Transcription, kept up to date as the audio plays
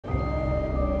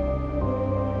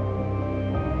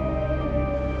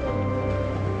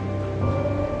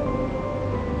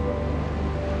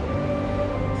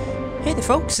Hey there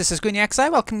folks, this is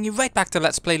GreenyXI, welcoming you right back to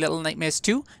Let's Play Little Nightmares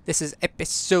 2. This is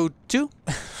episode 2,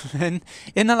 and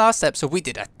in the last episode we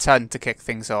did a ton to kick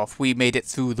things off. We made it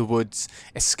through the woods,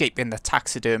 escaping the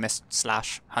taxidermist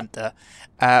slash hunter.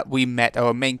 We met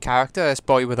our main character, this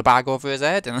boy with a bag over his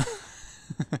head, and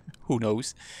who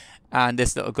knows. And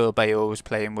this little girl Bayo was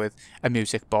playing with a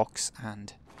music box,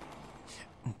 and...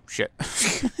 oh shit,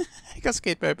 I got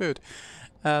scared by a bird.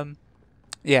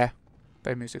 Yeah,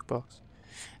 by a music box.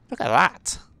 Look at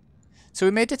that. So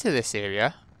we made it to this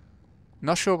area.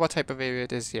 Not sure what type of area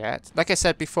it is yet. Like I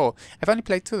said before, I've only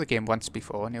played through the game once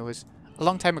before, and it was a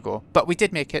long time ago. But we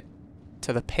did make it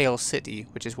to the Pale City,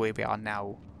 which is where we are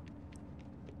now.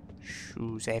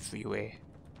 Shoes everywhere.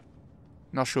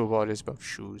 Not sure what it is about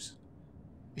shoes.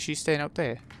 Is she staying out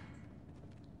there?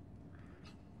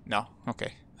 No,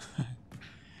 okay.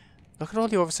 Look at all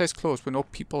the oversized clothes with no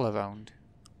people around.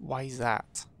 Why is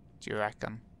that, do you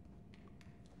reckon?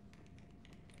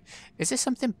 Is there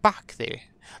something back there?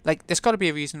 Like, there's got to be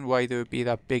a reason why there would be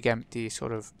that big empty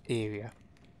sort of area.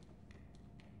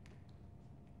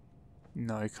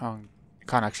 No, you can't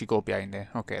actually go behind there.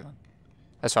 Okay then.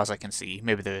 As far as I can see.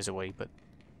 Maybe there is a way, but...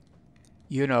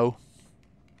 you know.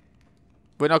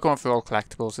 We're not going for all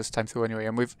collectibles this time through anyway,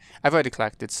 and I've already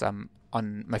collected some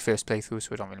on my first playthrough,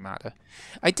 so it don't really matter.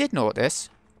 I did notice,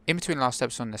 in between last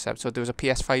episode and this episode, there was a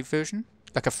PS5 version,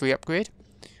 like a free upgrade.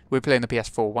 We're playing the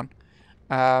PS4 one.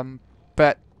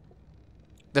 But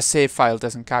the save file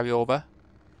doesn't carry over,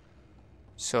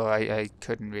 so I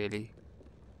couldn't really.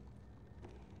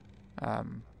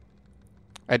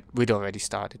 We'd already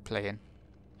started playing,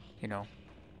 you know.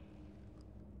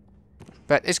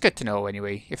 But it's good to know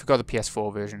anyway. If we got the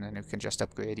PS4 version, then we can just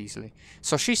upgrade easily.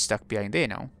 So she's stuck behind there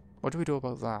now. What do we do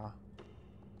about that?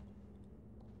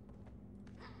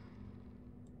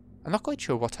 I'm not quite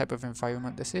sure what type of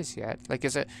environment this is yet. Like,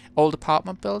 is it old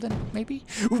apartment building, maybe?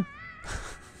 Ooh.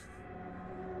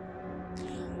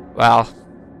 Well.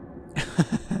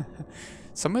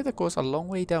 Somewhere that goes a long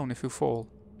way down if you fall.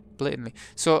 Blatantly.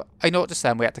 So, I noticed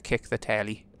then we had to kick the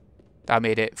telly. That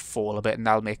made it fall a bit, and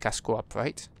that'll make us go up,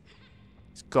 right?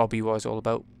 It's gotta be what it's all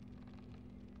about.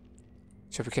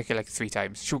 Should we kick it like 3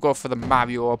 times? Should we go for the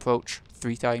Mario approach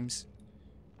 3 times?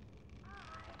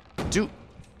 2.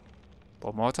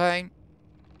 One more time.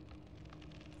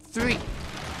 3.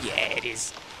 Yeah, it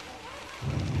is.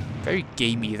 Very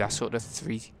gamey, that sort of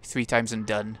three times and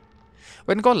done.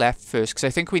 We're going to go left first, because I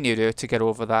think we need her to get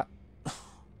over that.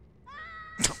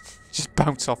 Just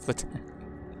bounce off the...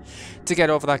 to get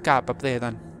over that gap up there,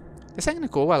 then. This ain't going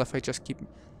to go well if I just keep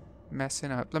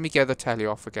messing up. Let me get the telly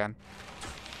off again.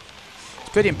 It's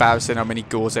pretty embarrassing how many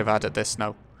goals I've had at this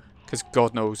now. Because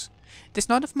God knows. There's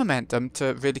not enough momentum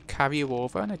to really carry you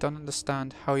over, and I don't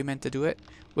understand how you meant to do it.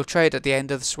 We'll try it at the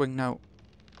end of the swing now.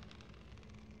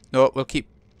 No, we'll keep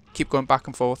going back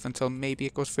and forth until maybe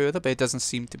it goes further, but it doesn't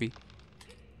seem to be.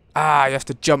 Ah, you have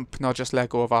to jump, not just let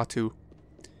go of R2.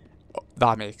 Oh,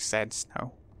 that makes sense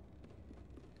now.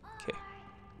 Okay.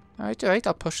 Alright,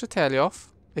 I'll push the telly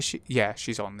off. Is she? Yeah,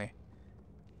 she's on there.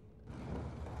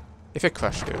 If it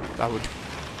crushed her, that'd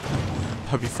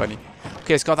be funny.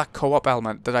 Okay, it's got that co-op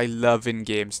element that I love in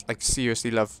games. Like,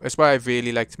 seriously love. It's why I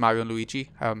really liked Mario and Luigi.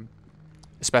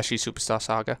 Especially Superstar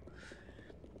Saga.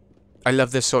 I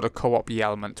love this sort of co-op-y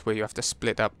element where you have to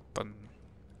split up and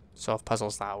solve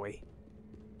puzzles that way.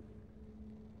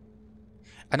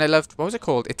 And I loved, what was it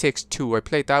called? It Takes Two. I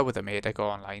played that with a mate. I go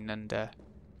online and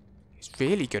it's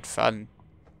really good fun.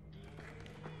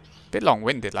 Bit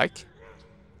long-winded, like.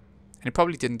 And it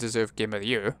probably didn't deserve Game of the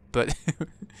Year, but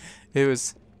it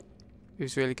was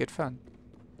really good fun.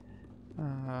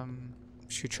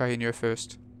 Should we try in here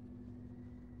first?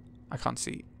 I can't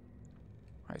see.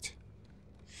 Right.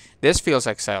 This feels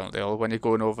like Silent Hill when you're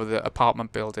going over the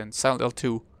apartment building. Silent Hill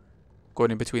 2.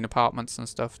 Going in between apartments and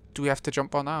stuff. Do we have to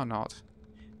jump on that or not?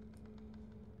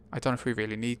 I don't know if we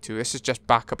really need to. This is just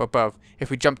back up above.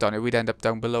 If we jumped on it, we'd end up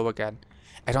down below again.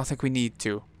 I don't think we need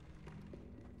to.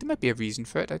 There might be a reason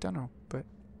for it, I don't know, but...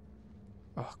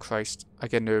 oh, Christ. I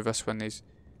get nervous when these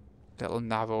little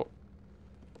narrow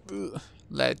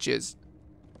ledges.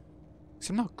 Because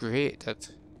I'm not great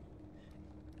at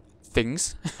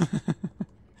things.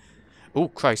 Oh,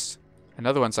 Christ.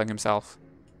 Another one's hung himself.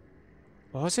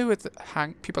 What was it with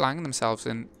people hanging themselves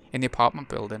in the apartment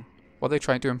building? What are they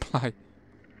trying to imply?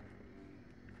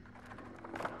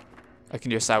 I can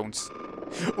hear sounds.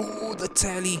 Oh, the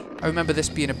telly! I remember this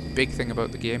being a big thing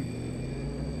about the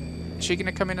game. Is she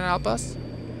gonna come in and help us?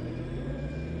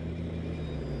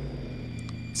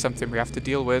 Something we have to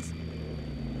deal with.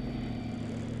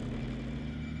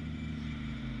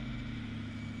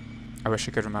 I wish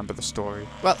I could remember the story.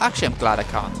 Well, actually, I'm glad I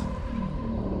can't.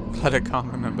 But I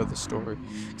can't remember the story.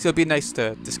 So it'll be nice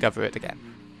to discover it again.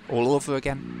 All over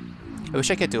again. I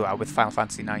wish I could do that with Final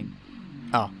Fantasy 9.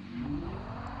 Oh.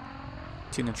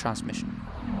 Tune and transmission.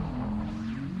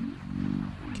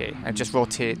 Okay, I'm just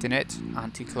rotating it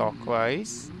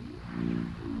anti-clockwise.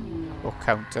 Or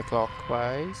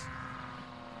counterclockwise.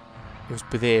 It was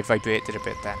there, vibrated a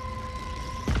bit then.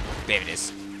 There it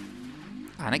is.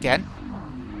 And again.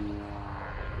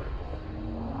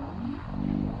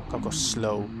 Gotta go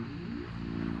slow.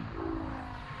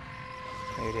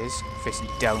 There it is. Facing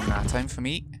down that time for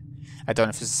me. I don't know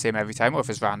if it's the same every time or if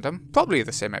it's random. Probably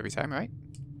the same every time, right?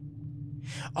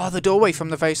 Oh, the doorway from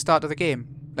the very start of the game.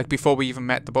 Like before we even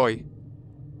met the boy.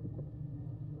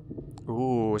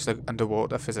 Ooh, it's like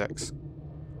underwater physics.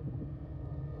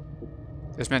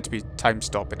 It's meant to be time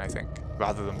stopping, I think,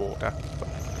 rather than water. But...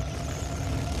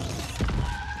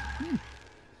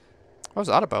 What was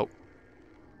that about?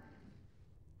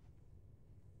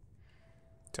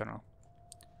 Don't know.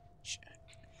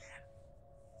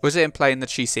 Was it implying that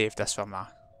she saved us from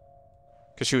that?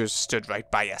 Because she was stood right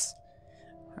by us.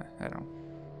 I don't know.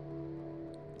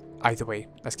 Either way,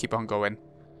 let's keep on going.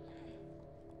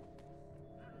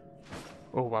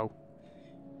 Oh wow.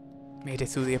 Made it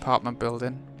through the apartment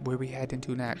building. Where are we heading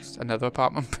to next? Another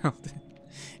apartment building?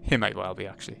 It might well be,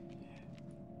 actually.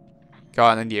 Go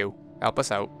on, and you. Help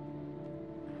us out.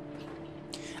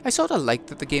 I sort of like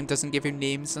that the game doesn't give you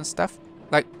names and stuff.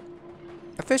 Like,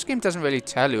 the first game doesn't really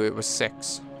tell you it was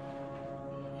 6.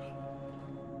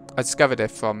 I discovered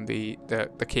it from the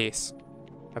case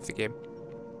of the game.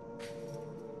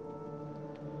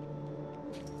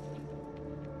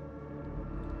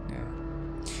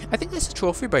 I think there's a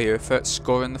trophy by you for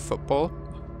scoring the football.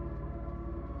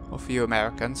 Or for you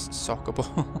Americans, soccer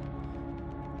ball.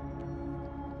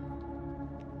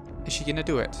 Is she gonna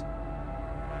do it?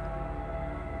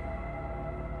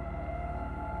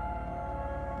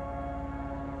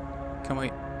 Can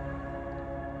we...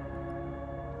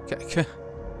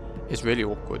 It's really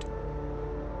awkward.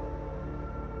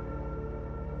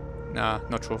 Nah,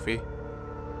 no trophy.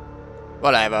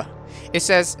 Whatever. It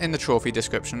says in the trophy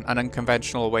description an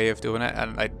unconventional way of doing it,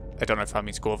 and I don't know if that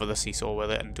means go over the seesaw with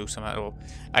it and do something, or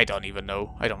I don't even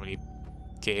know. I don't really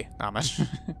care that much,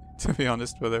 to be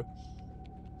honest with you.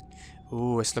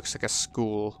 Ooh, this looks like a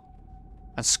school.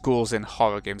 And schools in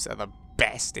horror games are the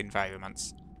best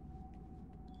environments.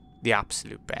 The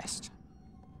absolute best.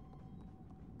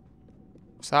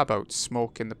 What's that about?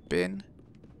 Smoke in the bin?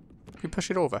 Can we push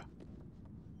it over?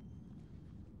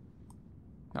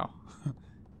 No.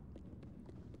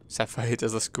 Set fire to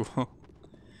the school.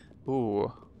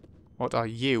 Ooh. What are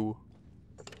you?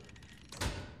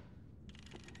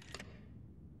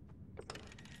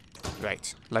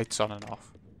 Right. Lights on and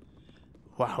off.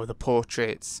 Wow, the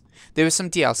portraits. There was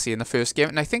some DLC in the first game,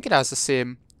 and I think it has the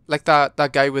same... Like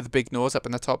that guy with the big nose up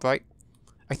in the top right.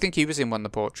 I think he was in one of the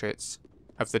portraits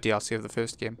of the DLC of the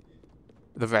first game.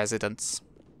 The residents.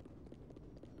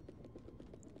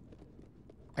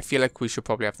 I feel like we should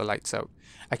probably have the lights out.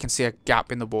 I can see a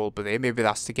gap in the wall but there. Maybe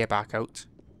that's to get back out.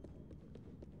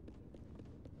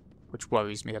 Which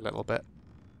worries me a little bit.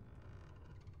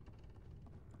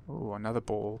 Oh, another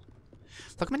ball.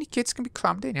 Look how many kids can be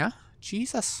crammed in, yeah?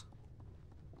 Jesus.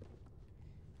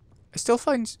 I still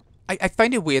find... I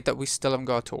find it weird that we still haven't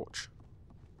got a torch.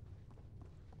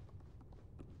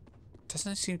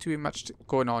 Doesn't seem to be much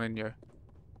going on in here.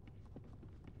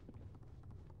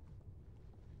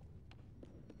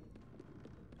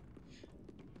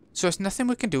 So there's nothing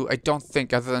we can do, I don't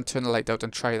think, other than turn the light out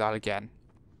and try that again.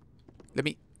 Let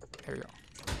me... There we go.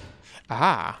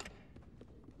 Aha!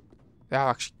 They are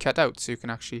actually cut out, so you can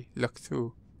actually look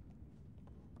through.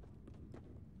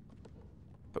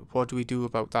 But what do we do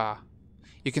about that?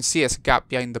 You can see there's a gap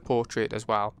behind the portrait as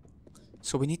well.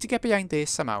 So we need to get behind there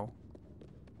somehow.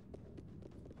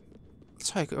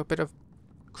 Sorry, I got a bit of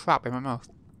crap in my mouth.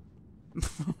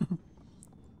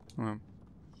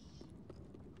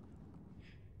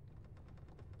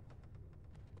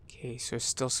 Okay, so there's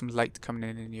still some light coming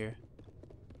in here.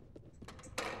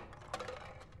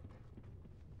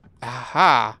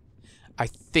 Aha! I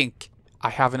think I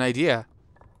have an idea.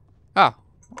 Ah,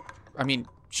 I mean,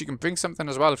 she can bring something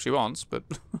as well if she wants, but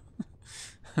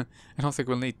I don't think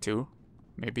we'll need to.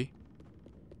 Maybe.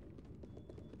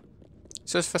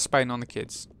 So it's for spying on the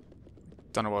kids.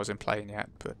 Don't know what I was implying yet,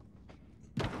 but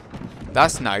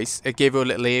that's nice. It gave her a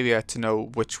little area to know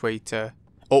which way to...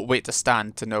 Oh, wait to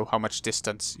stand to know how much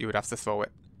distance you would have to throw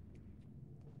it.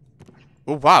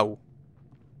 Oh, wow.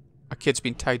 A kid's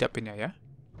been tied up in here, yeah?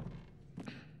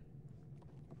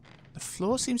 The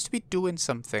floor seems to be doing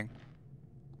something.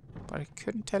 But I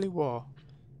couldn't tell you what.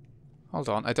 Hold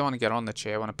on, I don't want to get on the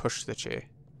chair, I want to push the chair.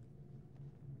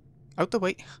 Out the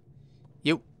way.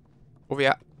 You. Over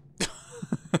here.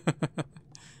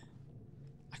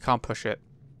 I can't push it.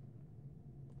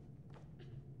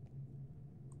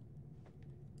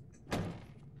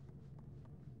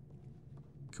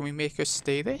 Can we make her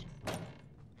stay there?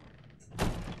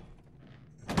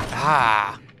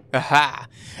 Ah! Aha!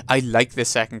 I like this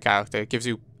second character. It gives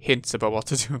you hints about what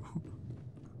to do.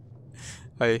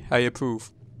 I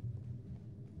approve.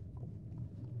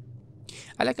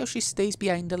 I like how she stays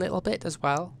behind a little bit as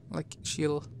well. Like,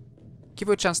 she'll give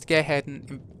her a chance to get ahead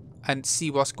and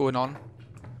see what's going on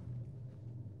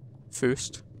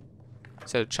first.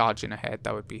 Instead of charging ahead,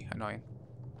 that would be annoying.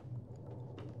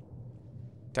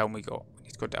 Down we go. We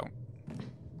need to go down.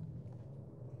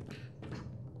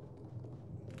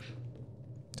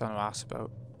 Don't know what that's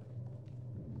about.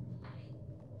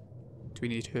 Do we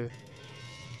need her?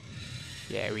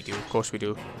 Yeah, we do. Of course we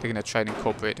do. They're going to try and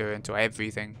incorporate her into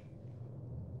everything.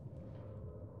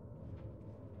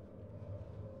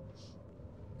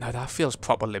 Now that feels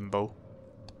proper limbo.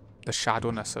 The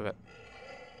shadowness of it.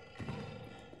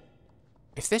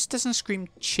 If this doesn't scream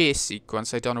chase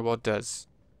sequence, I don't know what does.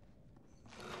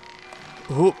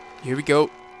 Oh, here we go.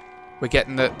 We're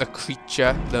getting the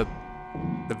creature, the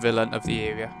villain of the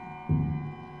area.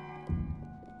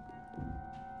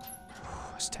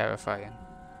 It's terrifying.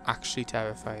 Actually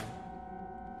terrifying.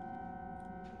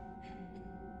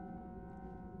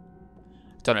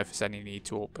 Don't know if there's any need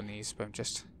to open these,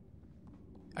 but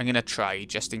I'm gonna try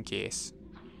just in case.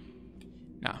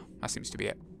 No, that seems to be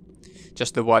it.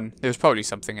 Just the one. There was probably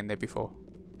something in there before.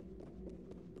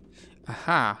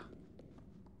 Aha.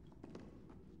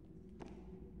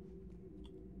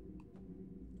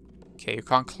 Okay, you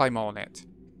can't climb on it.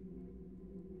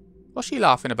 What's she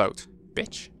laughing about?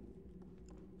 Bitch.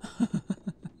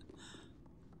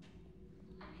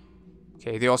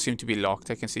 Okay, they all seem to be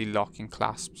locked. I can see locking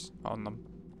clasps on them.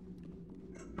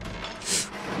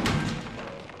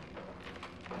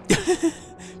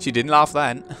 She didn't laugh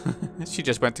then. She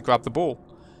just went to grab the ball.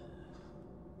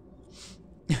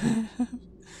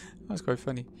 That's quite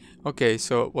funny. Okay,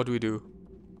 so what do we do?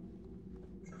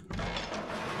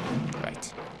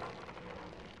 Right.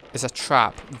 There's a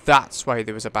trap. That's why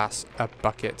there was a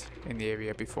bucket in the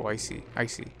area before. I see. I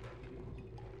see.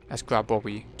 Let's grab what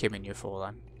we came in here for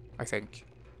then, I think.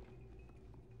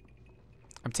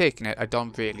 I'm taking it. I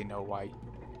don't really know why.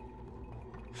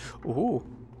 Ooh.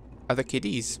 Other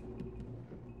kiddies.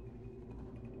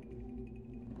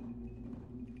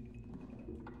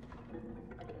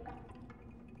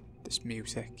 This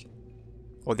music.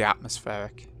 Or the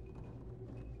atmospheric.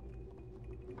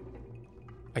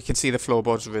 I can see the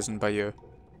floorboards risen by you.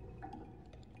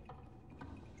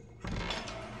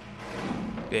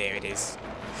 There it is.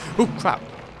 Oh crap.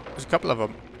 There's a couple of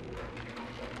them.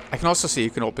 I can also see you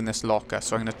can open this locker,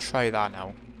 so I'm going to try that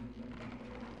now.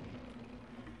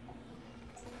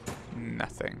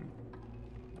 Nothing.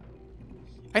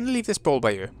 I'm going to leave this ball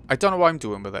by you. I don't know what I'm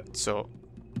doing with it, so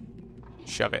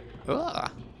shove it.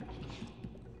 Ugh.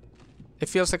 It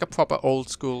feels like a proper old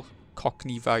school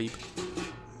Cockney vibe.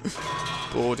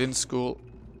 Boarding school.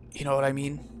 You know what I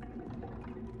mean?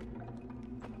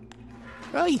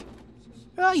 Aye!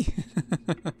 Aye!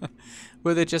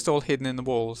 Were they just all hidden in the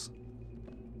walls?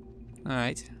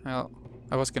 Alright, well,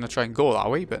 I was going to try and go that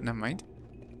way, but never mind.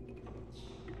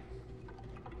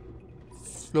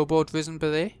 Floorboard risen by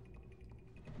there?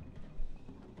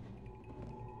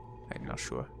 I'm not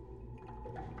sure.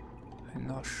 I'm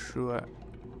not sure.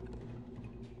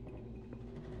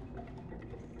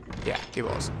 Yeah, it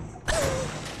was.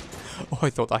 Oh, I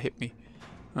thought that hit me.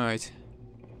 Alright.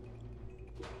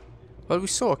 Well, we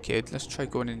saw a kid. Let's try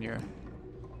going in here.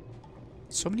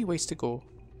 So many ways to go.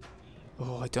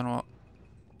 Oh, I don't know what...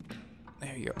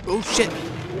 There we go. Oh, shit!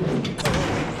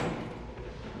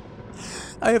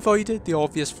 I avoided the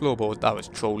obvious floorboard. That was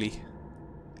trolly.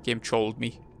 The game trolled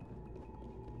me.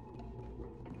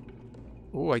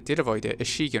 Oh, I did avoid it. Is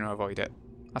she going to avoid it?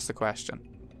 That's the question.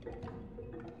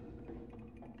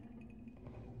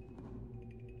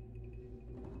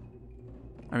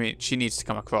 I mean, she needs to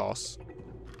come across.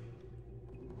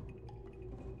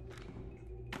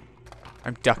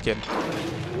 I'm ducking.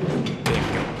 There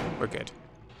we go. We're good.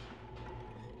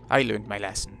 I learned my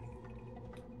lesson.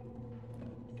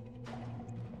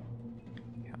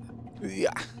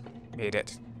 Yeah. Made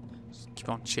it. Just keep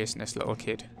on chasing this little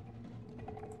kid.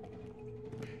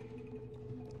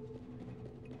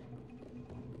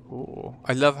 Oh,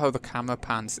 I love how the camera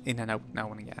pans in and out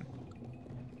now and again.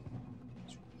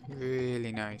 It's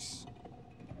really nice.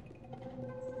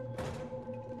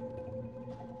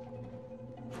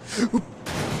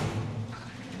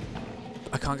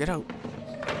 can't get out.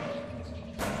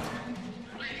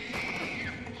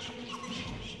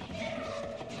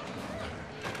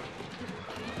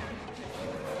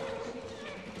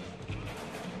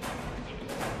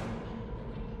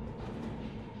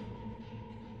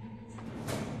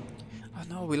 Oh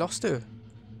no, we lost her.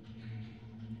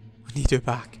 We need her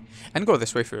back. And go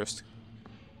this way first.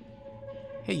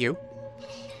 Hey, you.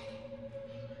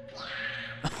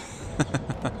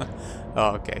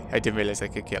 Oh, okay. I didn't realize I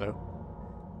could kill her.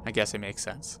 I guess it makes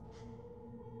sense.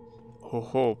 Oh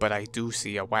ho, but I do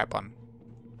see a weapon.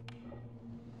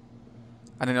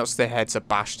 And I notice their heads are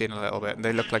bashed in a little bit, and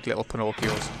they look like little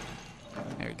Pinocchios.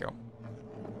 There we go.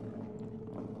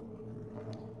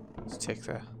 Let's take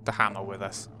the hammer with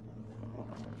us.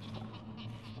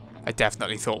 I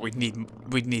definitely thought we'd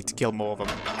need to kill more of them.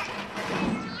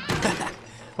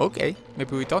 Okay,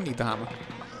 maybe we don't need the hammer.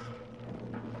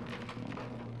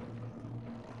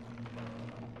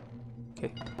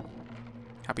 Okay.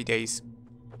 Happy days.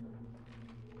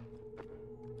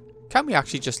 Can we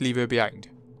actually just leave her behind?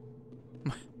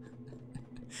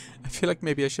 I feel like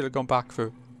maybe I should have gone back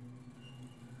for.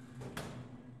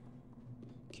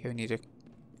 Okay,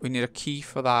 we need a key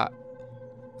for that.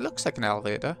 Looks like an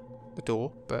elevator, the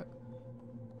door, but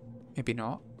maybe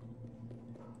not.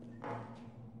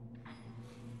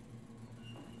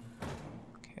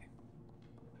 Okay.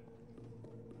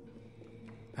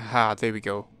 Aha, there we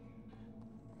go.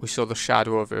 We saw the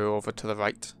shadow of her over to the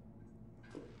right.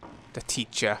 The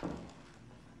teacher.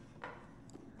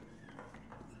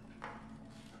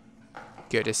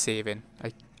 Good as saving.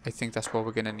 I think that's what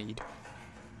we're gonna need.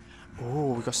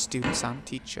 Oh, we got students and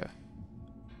teacher.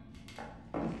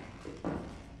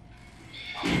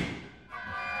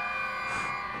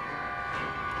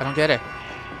 I don't get it.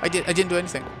 I didn't do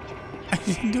anything. I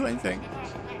didn't do anything.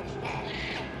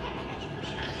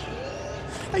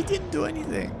 I didn't do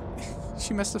anything.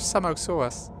 She must have somehow saw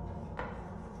us.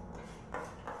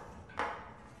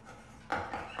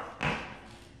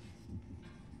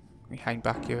 We hang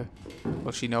back here.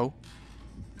 Will she know?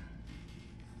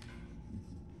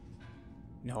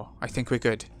 No, I think we're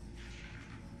good.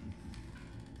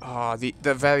 Oh,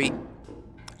 the very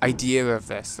idea of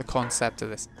this, the concept of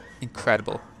this,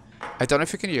 incredible. I don't know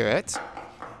if you can hear it.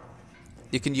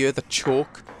 You can hear the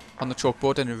chalk on the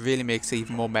chalkboard, and it really makes it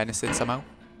even more menacing somehow.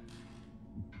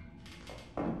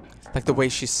 Like the way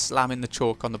she's slamming the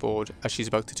chalk on the board as she's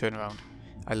about to turn around.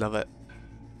 I love it.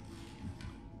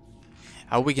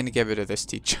 How are we going to get rid of this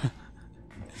teacher?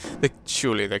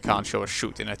 Surely they can't show us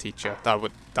shooting a teacher. That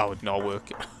would not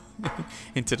work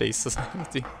in today's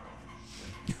society.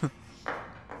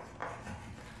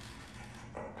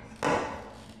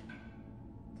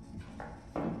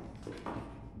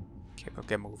 Okay, we'll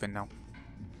get moving now.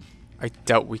 I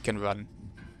doubt we can run.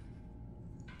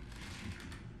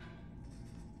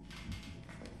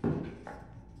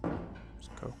 Let's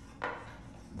go.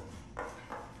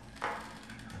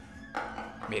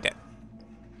 Made it.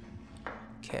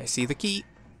 Okay, I see the key.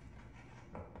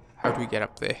 How do we get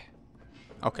up there?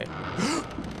 Okay.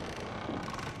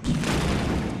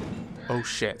 Oh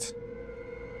shit.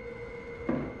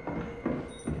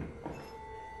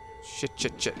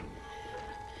 Shit.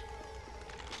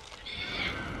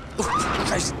 Oh,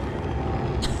 Christ.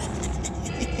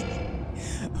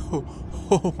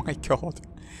 Oh my god.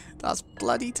 That's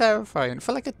bloody terrifying.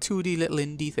 For like a 2D little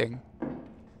indie thing.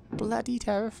 Bloody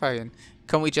terrifying.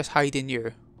 Can we just hide in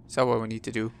here? Is that what we need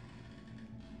to do?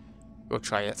 We'll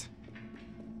try it.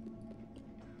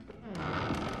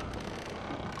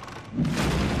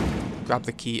 Grab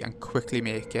the key and quickly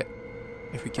make it,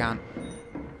 if we can.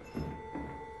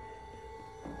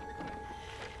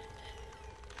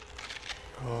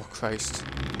 Oh Christ.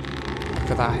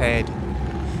 Look at that head.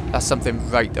 That's something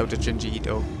right out of Junji.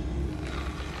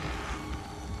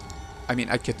 I mean,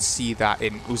 I could see that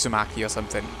in Uzumaki or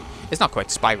something. It's not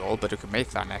quite spiral, but it could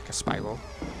make that neck a spiral.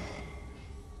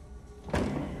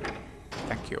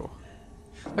 Thank you.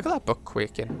 Look at that book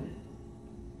quaking.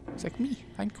 It's like me.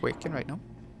 I'm quaking right now.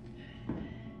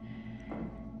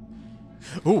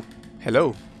 Oh,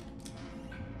 hello.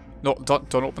 No,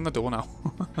 don't open the door now.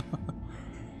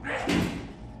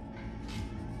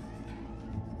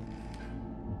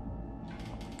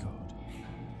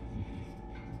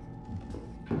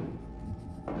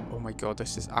 Oh my god,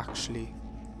 this is actually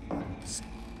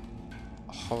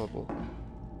horrible.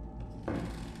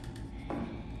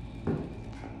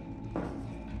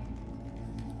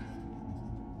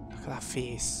 Look at that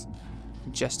face. I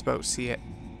can just about see it.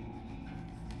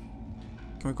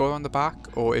 Can we go around the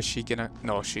back, or is she gonna...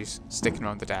 No, she's sticking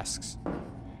around the desks.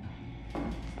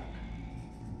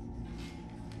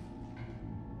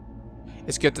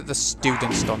 It's good that the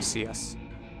students don't see us.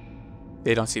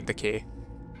 They don't seem to care.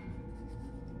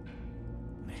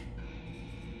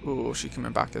 Oh, she's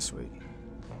coming back this way.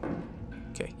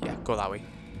 Okay, yeah, go that way.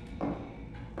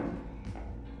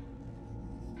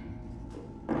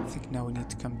 I think now we need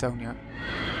to come down here.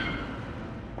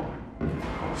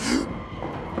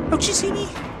 Oh, did she see me?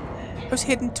 I was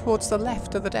heading towards the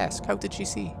left of the desk. How did she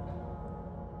see?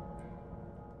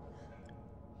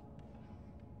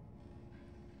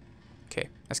 Okay,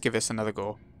 let's give this another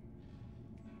go.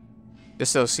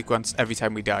 This little sequence every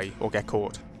time we die or get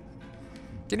caught.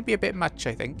 Gonna be a bit much,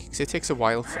 I think, because it takes a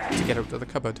while to get out of the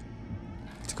cupboard.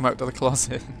 To come out of the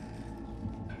closet.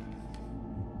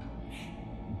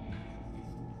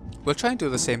 We'll try and do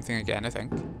the same thing again, I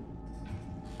think.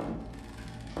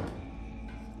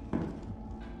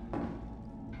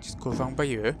 Just go around by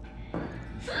you.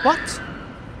 What?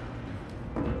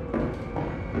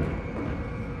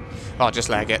 Oh, just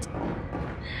leg it.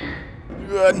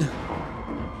 Run!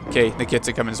 Okay, the kids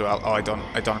are coming as well. Oh, I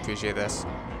don't appreciate this.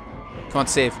 Come on,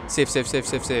 save. Save, save, save,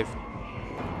 save, save.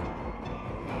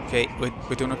 Okay,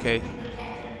 we're doing okay.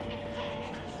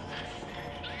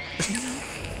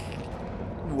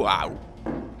 Wow.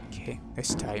 Okay,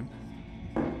 this time.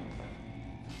 Gonna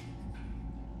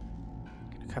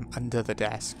come under the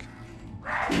desk.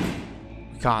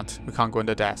 We can't go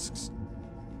under desks.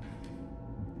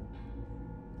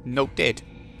 Noted.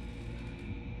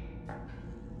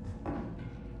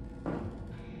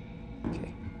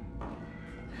 Okay.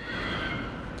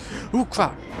 Oh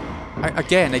crap! I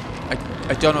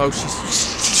don't know how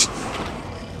she's.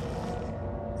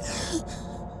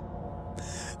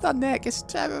 That neck is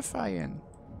terrifying.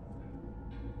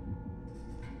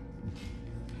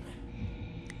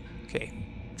 Okay,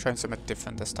 trying something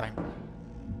different this time.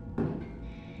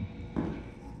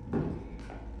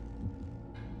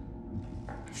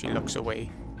 She looks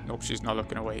away. Nope, she's not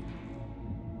looking away.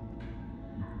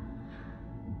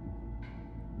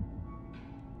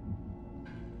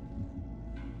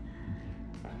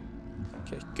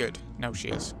 Okay, good. Now she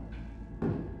is.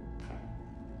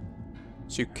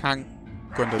 So you can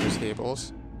go under those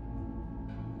tables.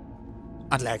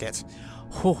 And leg it.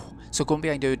 Oh, so going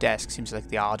behind her desk seems like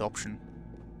the hard option.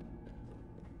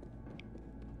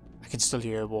 I can still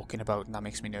hear her walking about and that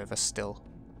makes me nervous still.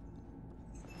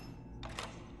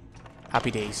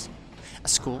 Happy days. A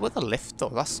school with a lift though,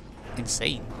 that's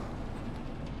insane.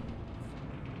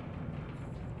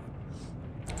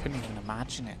 I couldn't even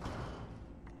imagine it.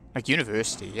 Like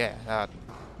university, yeah.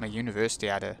 My university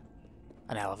had an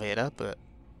elevator, but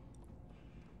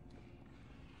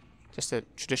just a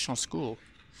traditional school.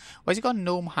 Why's he got a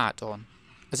gnome hat on?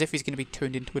 As if he's going to be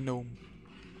turned into a gnome.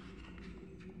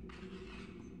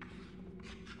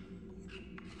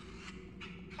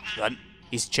 Run.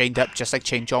 He's chained up just like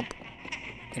Chain Jump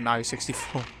in Mario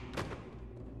 64.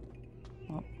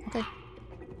 Oh, okay.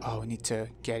 Oh, we need to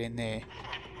get in there.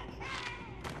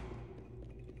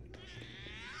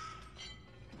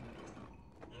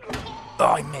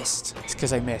 Oh, I missed. It's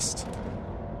because I missed.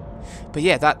 But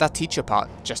yeah, that teacher part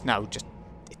just now, it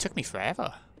took me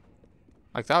forever.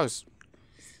 Like that was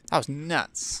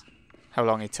nuts. How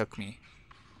long it took me.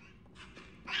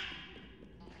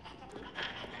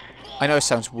 I know it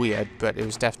sounds weird, but it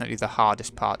was definitely the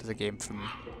hardest part of the game for me.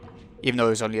 Even though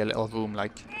it was only a little room,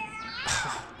 like.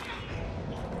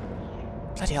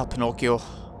 Bloody hell, Pinocchio.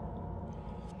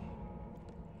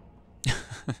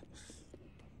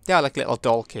 They are like little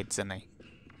doll kids, aren't they?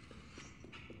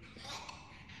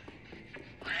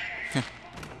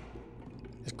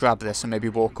 Let's grab this and maybe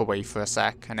walk away for a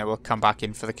sec, and then we'll come back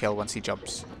in for the kill once he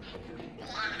jumps.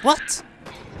 What?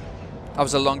 That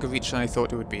was a longer reach than I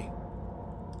thought it would be.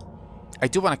 I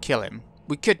do want to kill him.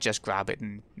 We could just grab it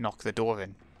and knock the door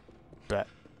in. But,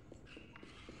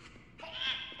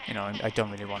 you know, I don't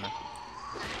really want to.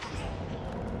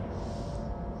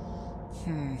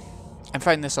 I'm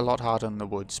finding this a lot harder in the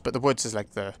woods, but the woods is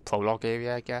like the prologue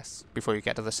area, I guess, before you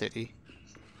get to the city.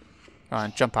 Come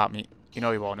on, jump at me. You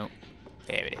know you want to.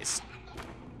 There it is.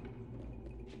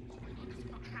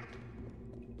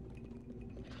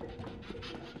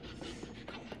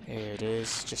 There it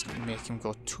is. Just make him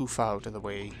go too far out of the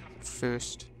way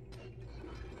first.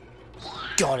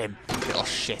 Got him! Little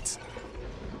shit.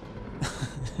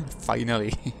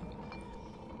 Finally.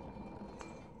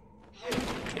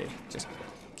 Okay, just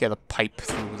get a pipe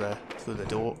through the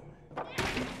door. Do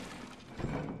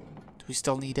we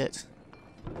still need it?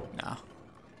 Nah.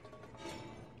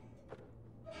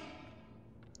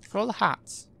 For all the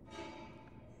hats.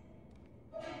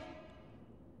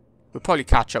 We'll probably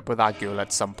catch up with that girl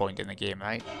at some point in the game,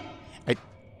 right?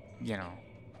 You know.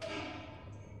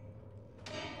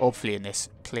 Hopefully in this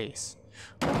place.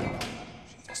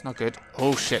 That's not good.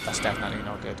 Oh shit, that's definitely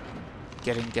not good.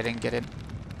 Get in, get in, get in.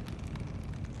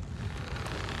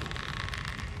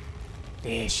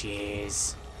 There she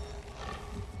is.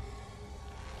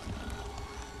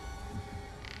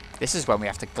 This is when we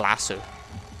have to glass her.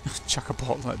 Chuck a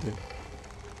bottle at her.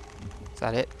 Is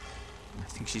that it? I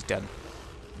think she's done.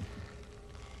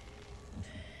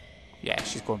 Yeah,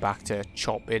 she's going back to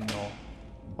chopping or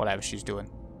whatever she's doing.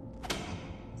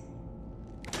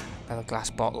 Another glass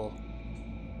bottle.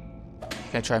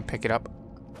 Can I try and pick it up?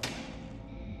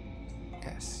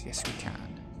 Yes, yes we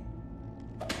can.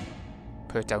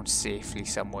 Put it down safely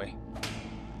somewhere.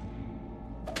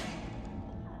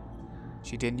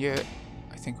 She didn't hear it.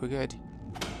 I think we're good.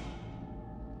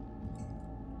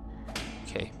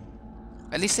 Okay.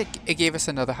 At least it gave us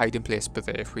another hiding place but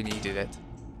there if we needed it.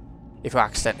 If I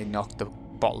accidentally knocked the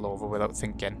bottle over without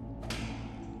thinking.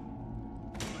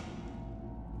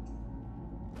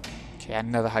 Okay,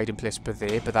 another hiding place but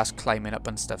there, but that's climbing up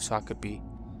and stuff, so that could be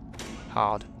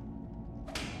hard.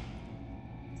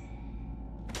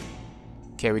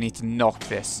 Okay, we need to knock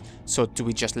this. So do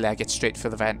we just leg it straight for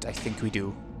the vent? I think we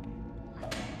do.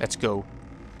 Let's go.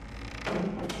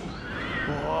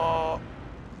 Whoa.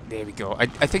 There we go. I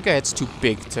think our head's too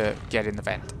big to get in the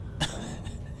vent.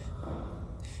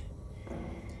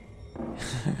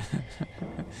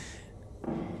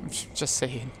 Just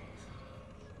saying.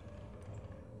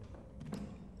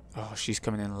 Oh, she's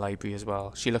coming in the library as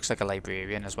well. She looks like a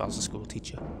librarian as well as a school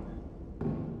teacher.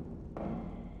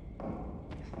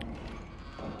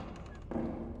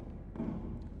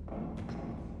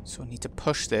 So we need to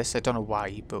push this. I don't know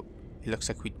why, but it looks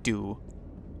like we do.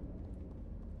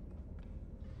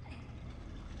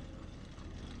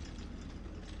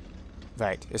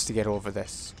 Right, it's to get over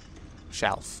this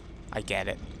shelf. I get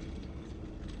it.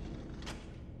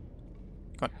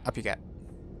 Come on, up you get.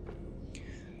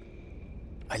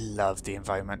 I love the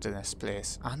environment in this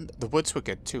place. And the woods were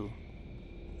good too.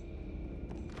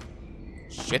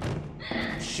 Shit.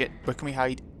 Shit, where can we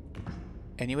hide?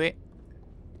 Anyway.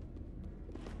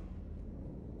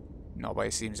 Not by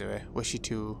it seems away. Was she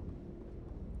too...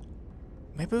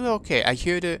 Maybe we're okay. I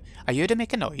heard her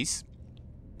make a noise.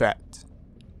 But...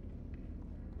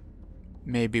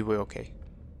 maybe we're okay.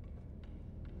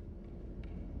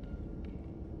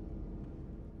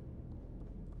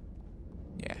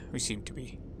 Yeah, we seem to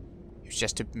be. It was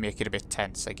just to make it a bit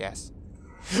tense, I guess.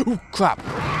 Oh, crap!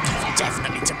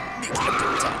 Definitely to make it a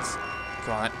bit tense.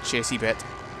 Come on, chasey bit.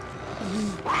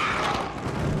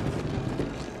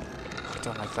 I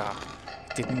don't like that.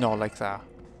 I did not like that.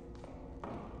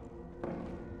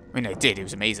 I mean, I did. It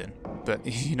was amazing. But,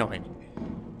 you know what I mean.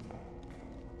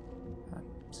 And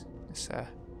let's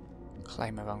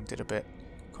climb around it a bit.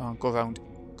 Come on, go around.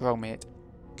 Go around, mate.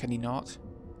 Can he not?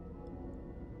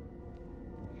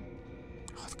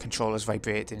 Oh, the controller's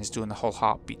vibrating. It's doing the whole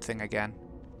heartbeat thing again.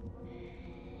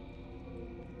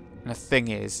 And the thing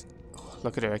is... oh,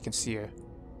 look at her. I can see her.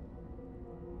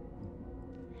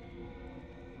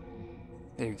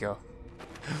 There we go.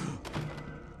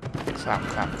 Crap,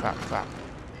 crap, crap, crap.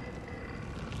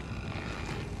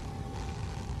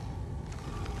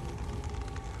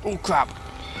 Oh crap!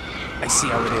 I see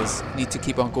how it is. Need to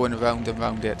keep on going around and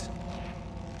round it.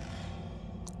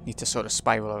 Need to sort of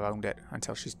spiral around it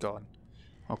until she's gone.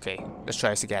 Okay, let's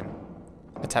try this again.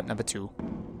 Attempt number 2.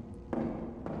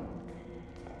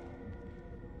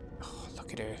 Oh,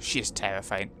 look at her. She is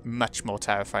terrifying. Much more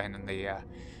terrifying than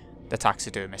the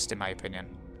taxidermist, in my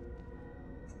opinion.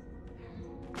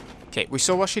 Okay, we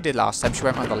saw what she did last time. She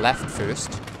went on the left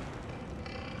first.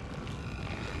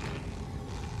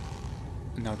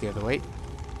 And now the other way.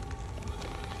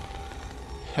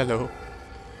 Hello.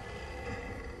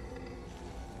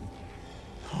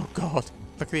 Oh god,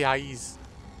 look at the eyes.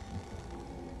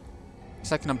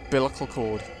 It's like an umbilical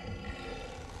cord.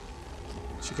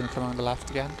 Is she going to come on the left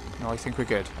again? No, I think we're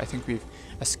good. I think we've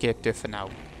escaped her for now.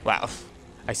 Well,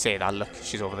 I say that, look,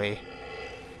 she's over there.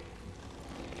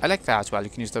 I like that as well. You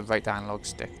can use the right analog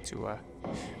stick to...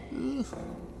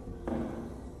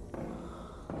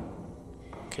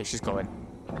 Okay, she's going.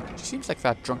 She seems like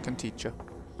that drunken teacher.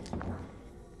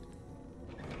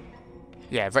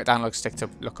 Yeah, right analog stick to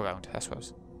look around. That's what I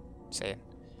was saying.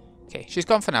 Okay, she's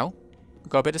gone for now. We've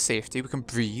got a bit of safety. We can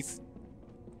breathe.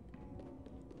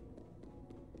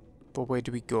 But where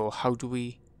do we go? How do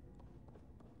we...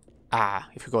 Ah,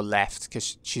 if we go left,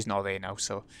 because she's not there now,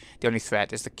 so the only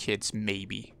threat is the kids,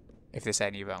 maybe, if there's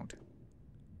any around.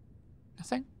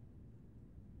 Nothing?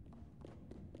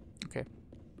 Okay.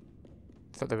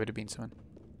 Thought there would have been someone.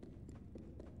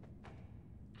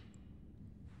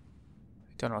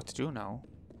 I don't know what to do now.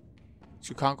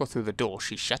 She can't go through the door,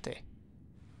 she shut it.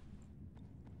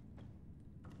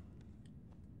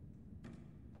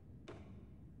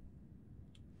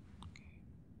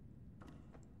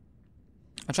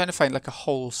 I'm trying to find like a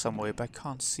hole somewhere, but I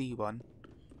can't see one.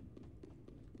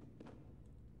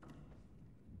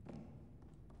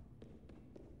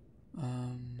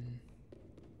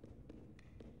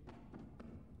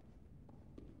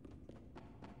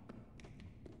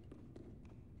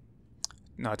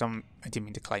 No, I didn't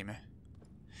mean to climb it.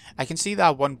 I can see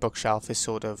that one bookshelf is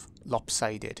sort of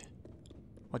lopsided.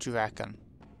 What do you reckon?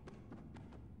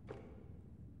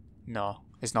 No,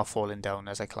 it's not falling down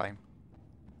as I climb.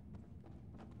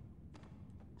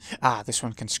 Ah, this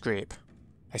one can scrape.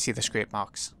 I see the scrape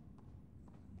marks.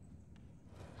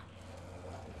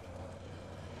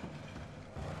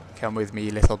 Come with me,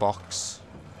 little box.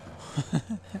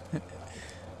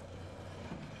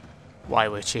 Why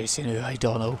we're chasing her, I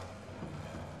don't know.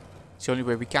 It's the only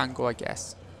way we can go, I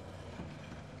guess.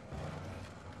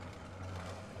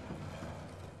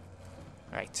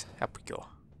 Right, up we go.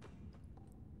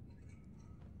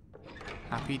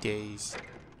 Happy days.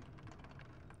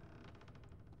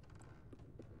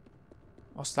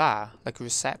 What's that? Like a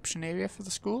reception area for the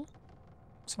school?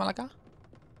 Something like that?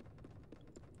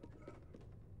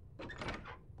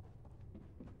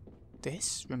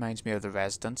 This reminds me of the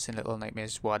residence in Little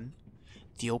Nightmares 1.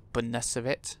 The openness of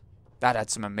it. That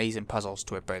had some amazing puzzles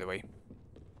to it, by the way.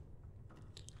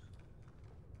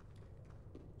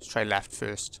 Let's try left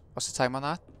first. What's the time on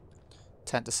that?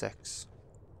 10 to 6.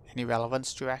 Any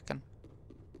relevance, do you reckon?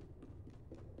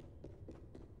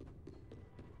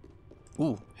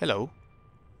 Ooh, hello.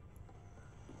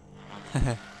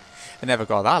 I never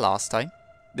got that last time.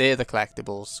 They're the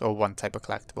collectibles, or one type of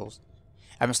collectibles.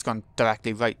 I must have gone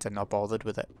directly right and not bothered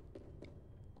with it.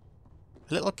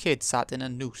 A little kid sat in a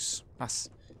noose. That's...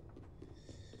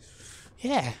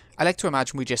 Yeah, I like to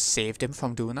imagine we just saved him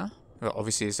from doing that. Well,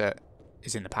 obviously is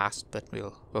in the past, but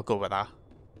we'll go with that.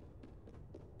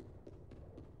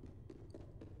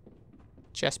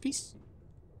 Chess piece?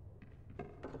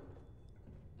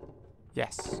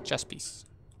 Yes, chess piece.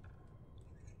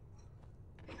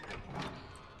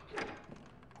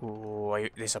 Oh,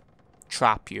 there's a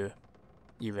trap here.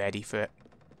 You ready for it?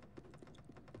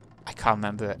 I can't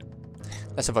remember it.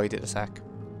 Let's avoid it a sec.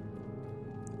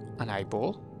 An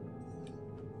eyeball.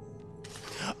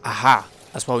 Aha!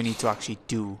 That's what we need to actually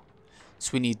do.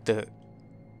 So we need the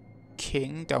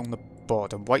king down the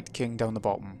bottom. White king down the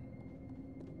bottom.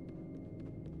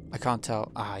 I can't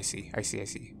tell. Ah, I see.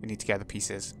 We need to get the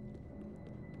pieces.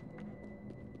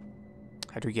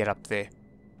 How do we get up there?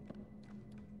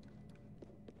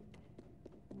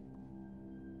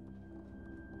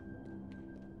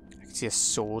 I can see a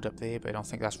sword up there, but I don't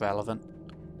think that's relevant.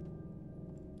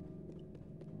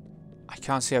 I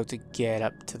can't see how to get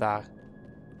up to that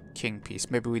king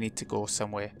piece. Maybe we need to go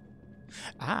somewhere.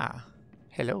 Ah,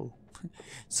 hello.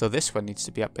 So this one needs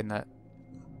to be up in the...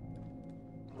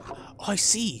 Oh, I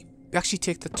see. You actually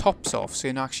take the tops off, so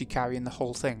you're not actually carrying the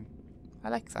whole thing. I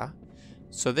like that.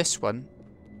 So this one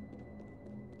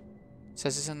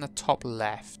says it's in the top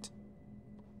left.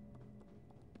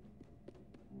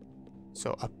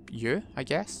 So up here, I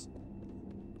guess.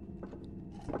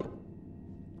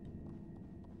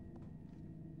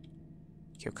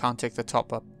 You can't take the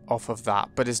top up off of that,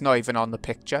 but it's not even on the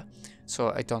picture,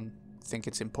 so I don't think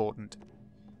it's important.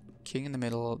 King in the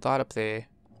middle, that up there.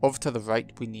 Over to the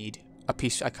right we need a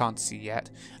piece I can't see yet,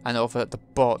 and over at the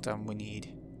bottom we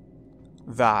need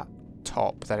that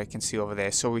top that I can see over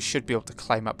there, so we should be able to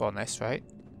climb up on this, right?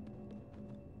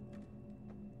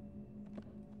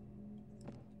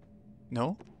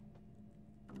 No?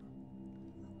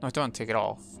 No, I don't want to take it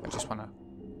off, I just want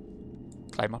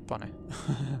to climb up on it.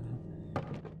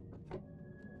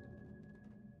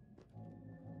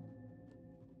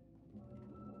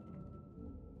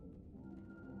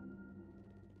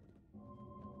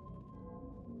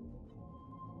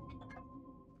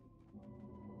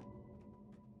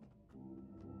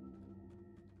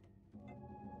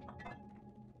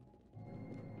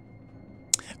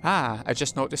 Ah, I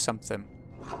just noticed something.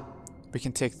 We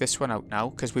can take this one out now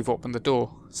because we've opened the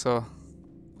door. So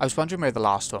I was wondering where the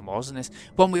last one was, and it's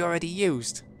one we already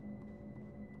used.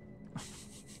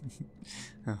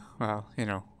 Oh, well, you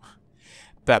know.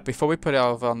 But before we put it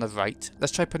over on the right,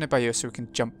 let's try putting it by here so we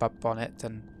can jump up on it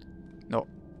and... No.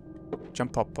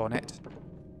 Jump up on it.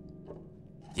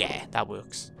 Yeah, that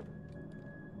works.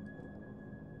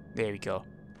 There we go.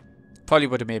 Probably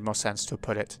would have made more sense to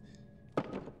put it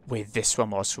where this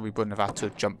one was, so we wouldn't have had to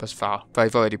jump as far. But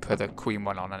I've already put the queen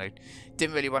one on, and I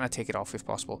didn't really want to take it off if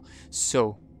possible.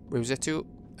 So, where was it to?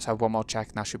 Let's have one more check,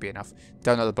 and that should be enough.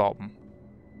 Down at the bottom.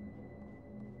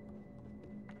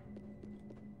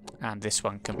 And this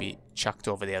one can be chucked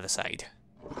over the other side.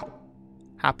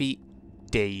 Happy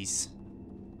days.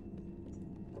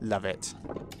 Love it.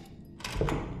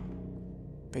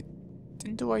 But it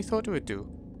didn't do what I thought it would do.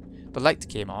 The light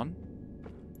came on.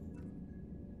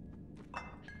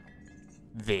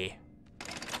 There.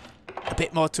 A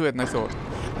bit more to it than I thought.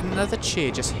 Another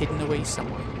chair just hidden away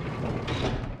somewhere.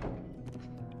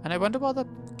 And I wonder what the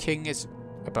king is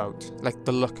about. Like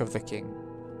the look of the king.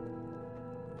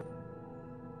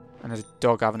 And a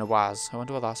dog having a waz. I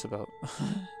wonder what that's about.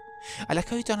 I like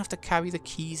how you don't have to carry the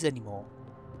keys anymore.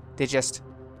 They're just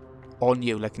on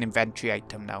you like an inventory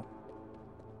item now.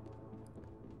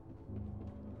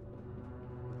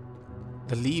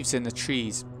 The leaves in the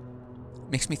trees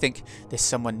makes me think there's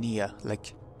someone near,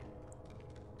 like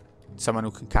someone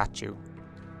who can catch you.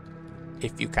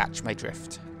 If you catch my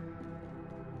drift.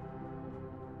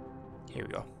 Here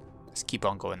we go. Let's keep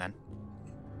on going then.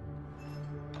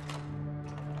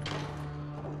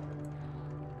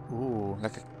 Ooh,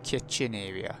 like a kitchen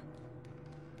area.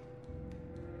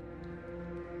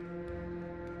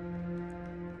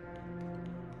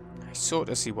 I sort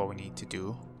of see what we need to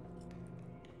do.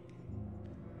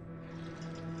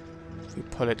 If we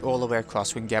pull it all the way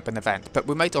across, we can get up an event. But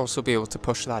we might also be able to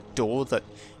push that door that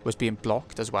was being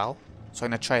blocked as well. So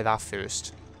I'm going to try that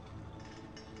first.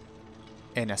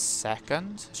 In a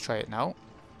second. Let's try it now.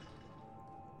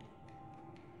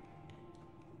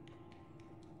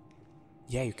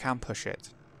 Yeah, you can push it.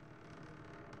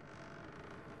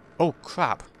 Oh,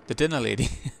 crap. The dinner lady.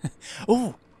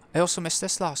 Oh, I also missed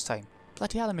this last time.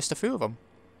 Bloody hell, I missed a few of them.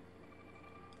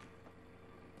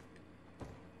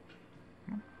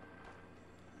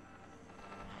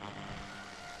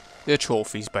 They're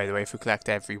trophies, by the way, if we collect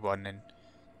everyone in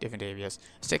different areas.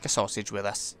 Let's take a sausage with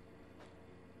us.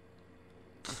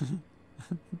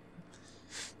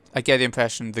 I get the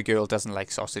impression the girl doesn't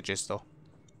like sausages, though.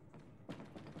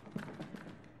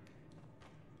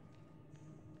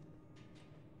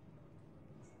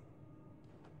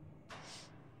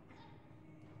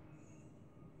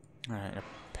 Alright, a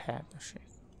pet shake.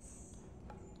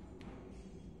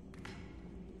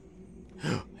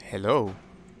 Hello.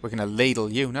 We're gonna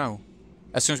ladle you now.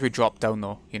 As soon as we drop down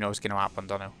though, you know what's gonna happen,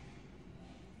 don't you?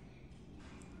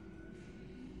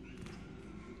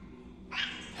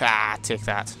 Ah, take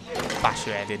that. Bash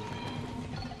your head in.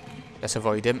 Let's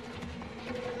avoid him.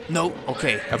 No,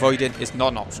 okay, avoiding is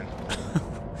not an option.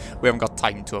 We haven't got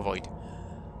time to avoid.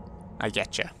 I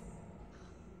getcha.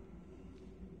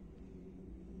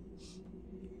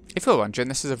 If you're wondering,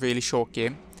 this is a really short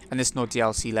game, and there's no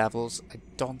DLC levels, I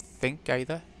don't think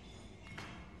either.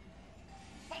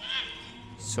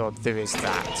 So there is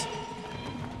that.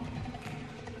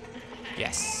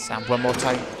 Yes, and one more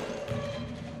time.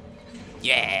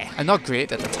 Yeah, I'm not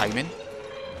great at the timing.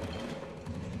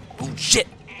 Oh shit!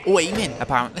 Oh, aiming,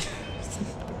 apparently.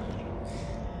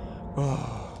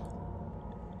 Oh.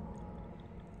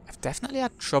 I've definitely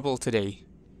had trouble today.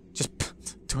 Just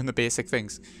doing the basic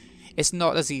things. It's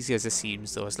not as easy as it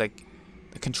seems though. It's like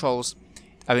the controls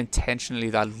are intentionally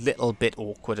that little bit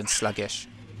awkward and sluggish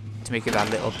to make it that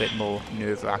little bit more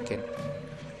nerve-wracking.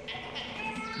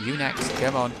 You next,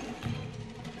 come on.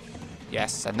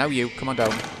 Yes, and now you, come on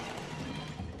down.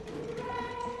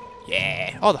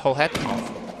 Yeah. Oh, the whole head came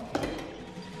off.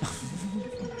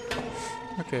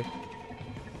 Okay.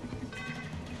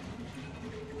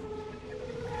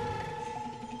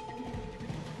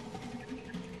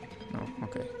 Oh,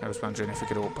 okay. I was wondering if we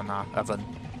could open that oven.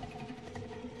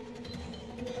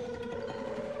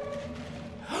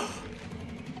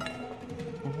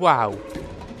 Wow.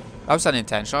 That was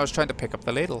unintentional. I was trying to pick up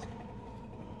the ladle.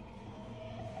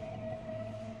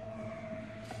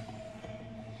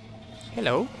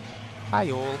 Hello. Hi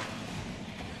all.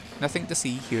 Nothing to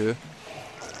see here.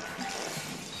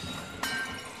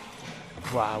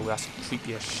 Wow, that's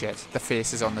creepy as shit. The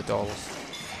faces on the dolls.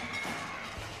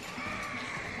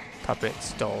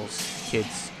 Puppets, dolls,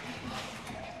 kids.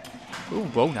 Ooh,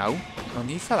 whoa now. No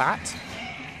need for that.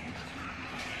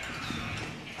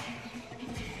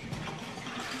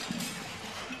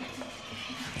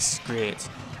 This is great.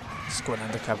 Just going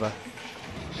undercover.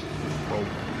 Whoa.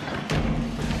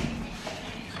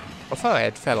 If our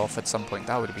head fell off at some point,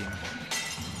 that would have been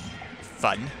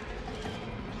fun.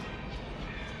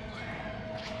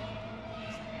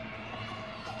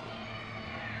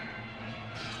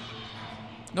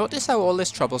 Notice how all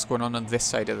this trouble's going on this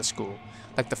side of the school.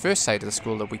 Like the first side of the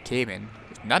school that we came in,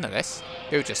 there's none of this.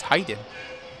 They were just hiding.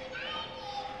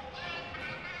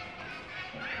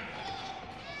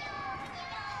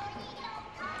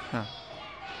 Huh.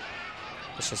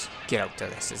 Let's just get out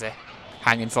of this, is it?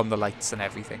 Hanging from the lights and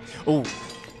everything. Oh,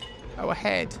 our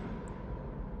head.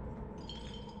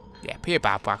 Yeah, put your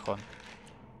backpack on.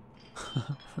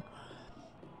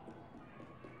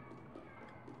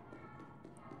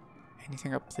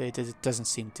 Anything up there? It doesn't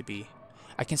seem to be.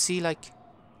 I can see, like...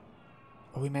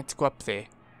 Are we meant to go up there?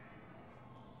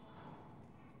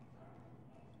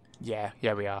 Yeah,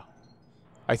 we are.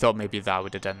 I thought maybe that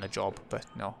would have done the job, but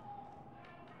no.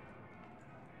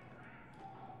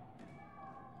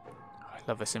 I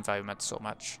love this environment so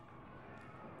much.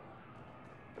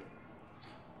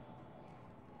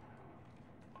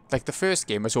 Like, the first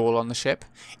game was all on the ship.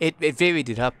 It varied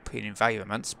it up in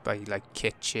environments by, like,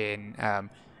 kitchen,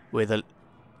 where the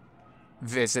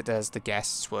visitors, the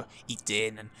guests were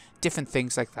eating, and different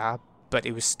things like that. But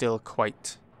it was still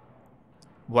quite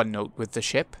one note with the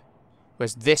ship.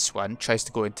 Whereas this one tries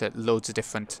to go into loads of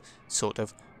different sort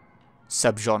of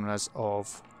subgenres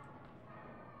of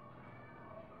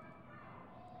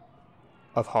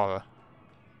horror.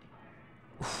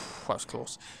 Oof, that was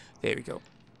close. There we go.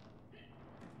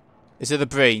 Is it the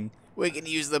brain? We're going to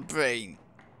use the brain.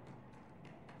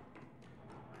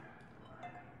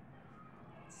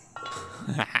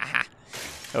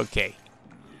 Okay.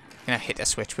 Gonna hit a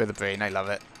switch with the brain. I love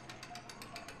it.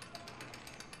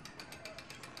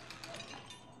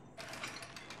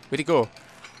 Where'd it go?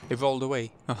 It rolled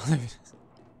away. Oh, there it is.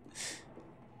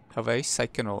 How very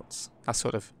Psychonauts. That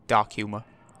sort of dark humour.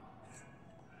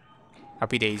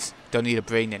 Happy days. Don't need a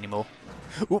brain anymore.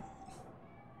 Oop.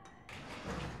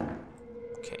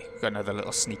 Okay, got another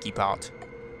little sneaky part.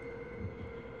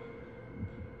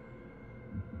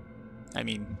 I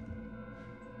mean...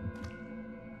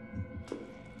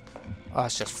 Oh,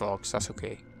 that's just frogs. That's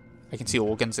okay. I can see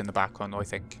organs in the background, though, I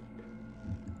think.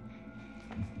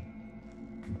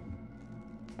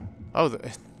 Oh,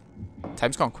 the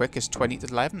time's gone quick. It's 20 to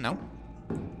 11 now.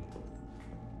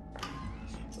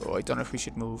 Oh, I don't know if we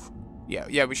should move.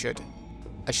 Yeah, we should.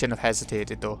 I shouldn't have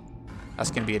hesitated, though.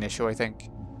 That's going to be an issue, I think.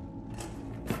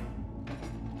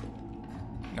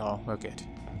 No, we're good.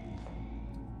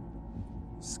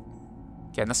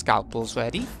 Getting the scalpels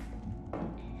ready.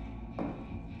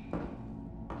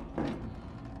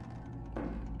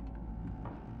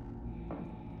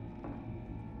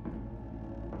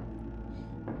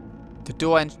 The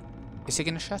door end... Is it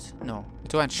going to shut? No. The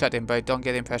door end's shut in, but I don't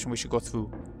get the impression we should go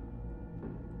through.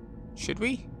 Should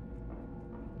we?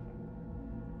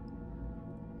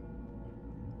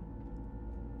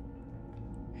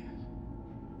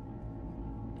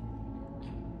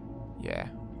 Yeah.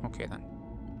 Okay, then.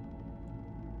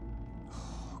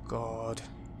 Oh, God.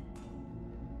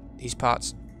 These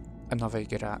parts, I'm not very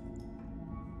good at.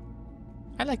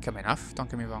 I like them enough, don't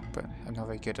get me wrong, but I'm not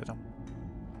very good at them.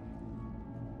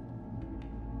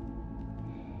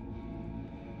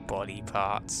 Body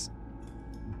parts.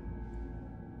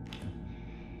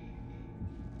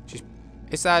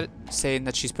 Is that saying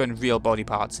that she's putting real body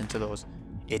parts into those?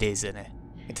 It is, isn't it?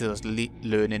 Into those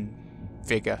learning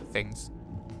vigor things.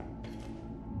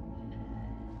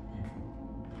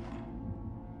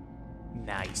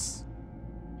 Nice.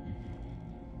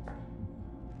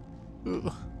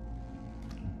 Ugh.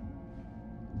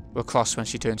 We'll cross when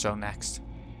she turns around next.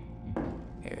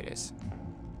 Here it is.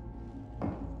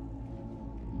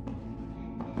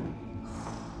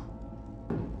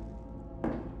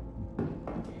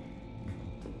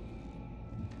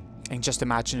 And just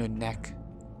imagine her neck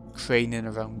craning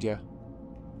around you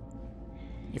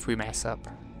if we mess up.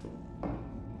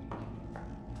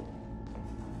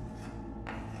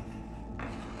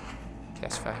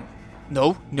 That's fine.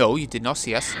 No, you did not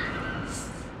see us.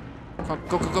 Come on,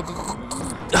 go.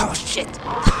 Oh, shit!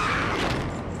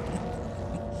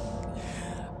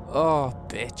 Oh,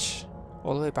 bitch.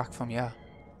 All the way back from here.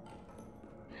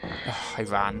 Oh, I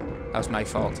ran. That was my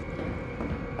fault.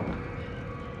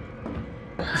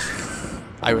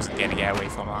 I wasn't going to get away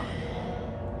from her.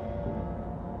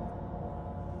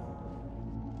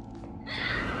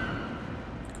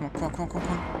 Come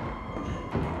on.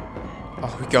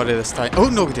 Oh, we got it this time. Oh,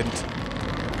 no, we didn't.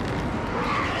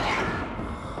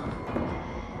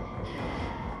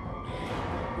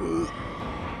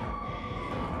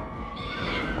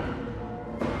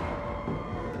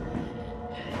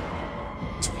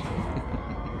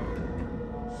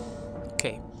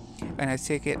 Okay. And I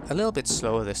take it a little bit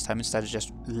slower this time instead of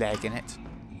just legging it.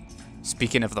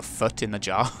 Speaking of the foot in the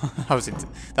jar,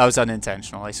 that was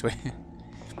unintentional, I swear.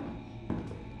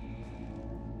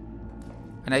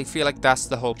 And I feel like that's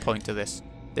the whole point of this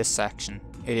section.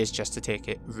 It is just to take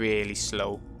it really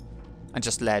slow and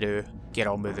just let her get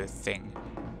on with her thing.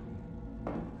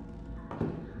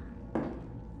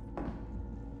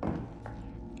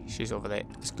 She's over there.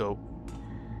 Let's go.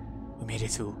 We made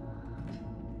it through.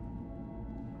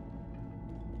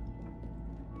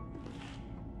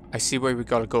 I see where we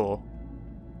gotta go,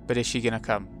 but is she gonna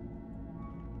come?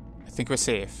 I think we're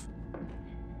safe.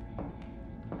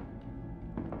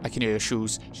 can hear her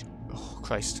shoes. Oh,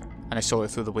 Christ. And I saw her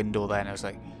through the window then. I was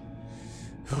like,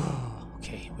 oh,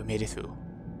 okay, we made it through.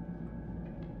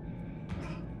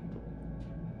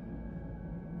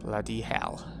 Bloody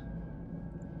hell.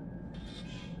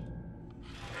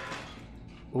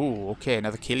 Ooh, okay,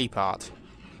 another killy part.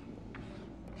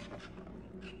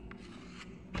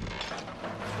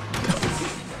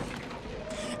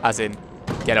 As in,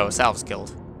 get ourselves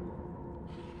killed.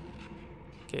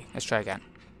 Okay, let's try again.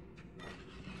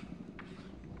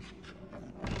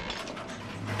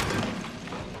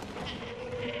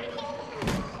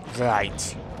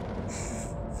 Right.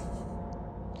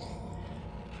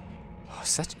 Oh,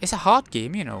 it's a hard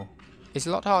game, you know. It's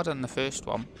a lot harder than the first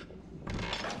one.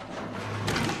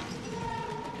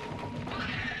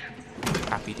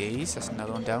 Happy days. That's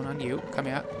another one down on you. Come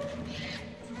here.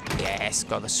 Yes,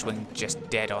 got the swing just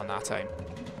dead on that time.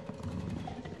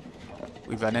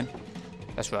 We running?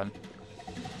 Let's run.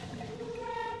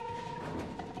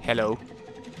 Hello.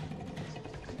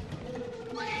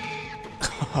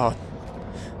 Oh,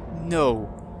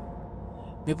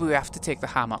 no. Maybe we have to take the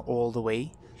hammer all the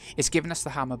way. It's giving us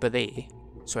the hammer by there,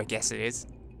 so I guess it is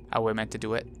how we're meant to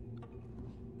do it.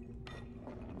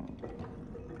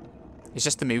 It's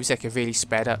just the music, it really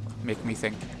sped up, making me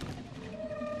think.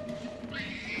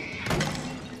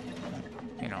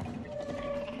 You know.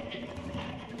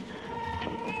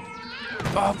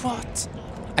 Oh, what?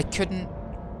 I couldn't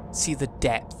see the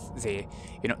depth there.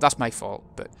 You know, that's my fault,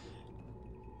 but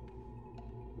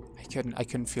I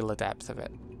couldn't feel the depth of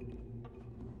it.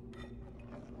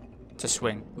 To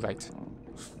swing, right.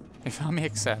 If that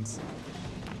makes sense.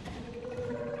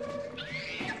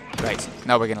 Right,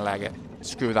 now we're gonna lag it.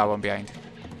 Screw that one behind.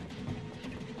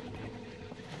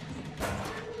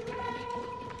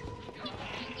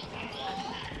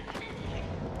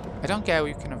 I don't get how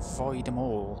you can avoid them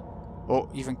all. Or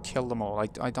even kill them all.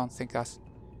 I don't think that's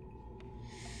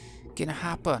gonna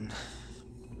happen.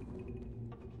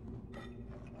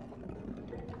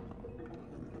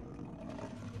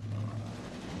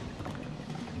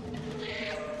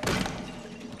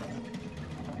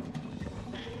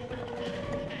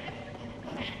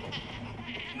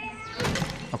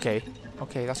 Okay,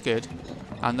 okay, that's good.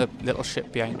 And the little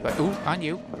ship behind. But ooh, and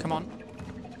you, come on.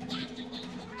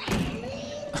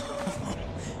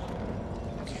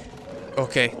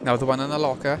 Okay, now the one in the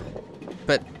locker.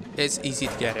 But it's easy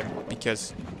to get him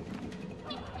because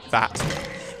that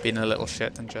being a little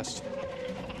shit and just,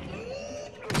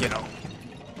 you know.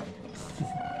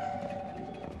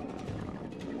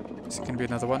 Is it going to be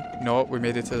another one? No, we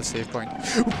made it to the save point.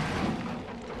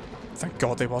 Thank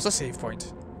God there was a save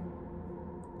point.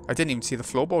 I didn't even see the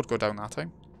floorboard go down that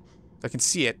time. I can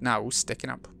see it now sticking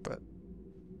up, but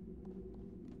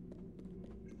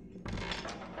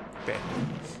there.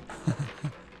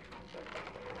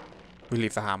 We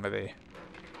leave the hammer there.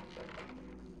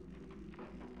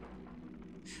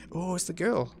 Oh, it's the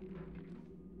girl.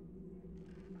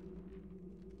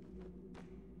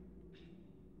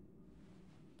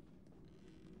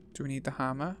 Do we need the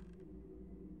hammer?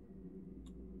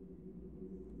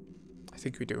 I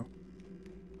think we do.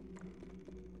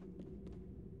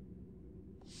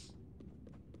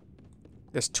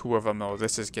 There's two of them though.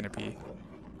 This is going to be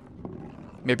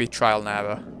maybe trial and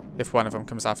error. If one of them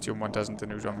comes after you and one doesn't, then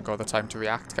you haven't got the time to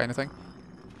react kind of thing.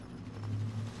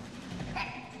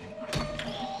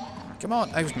 Come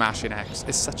on. I was mashing X.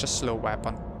 It's such a slow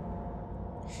weapon.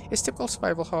 It's typical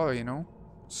survival horror, you know?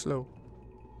 Slow.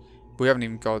 We haven't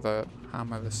even got the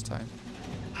hammer this time.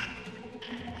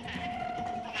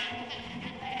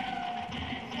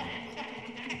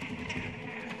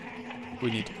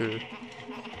 We need her.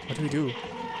 What do we do?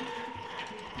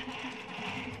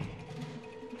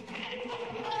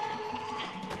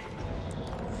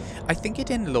 I think it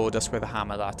didn't load us with a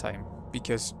hammer that time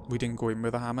because we didn't go in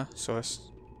with a hammer, so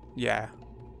it's, yeah.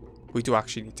 We do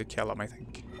actually need to kill him, I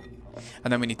think.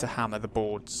 And then we need to hammer the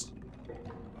boards.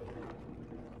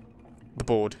 The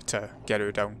board to get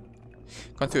her down.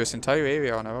 Gone through this entire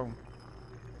area on our own.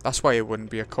 That's why it wouldn't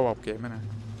be a co-op game, innit?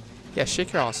 Yeah,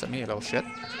 shake your ass at me, you little shit.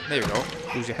 There we go.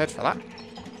 Lose your head for that.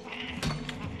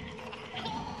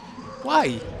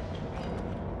 Why?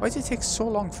 Why did it take so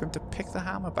long for him to pick the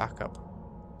hammer back up?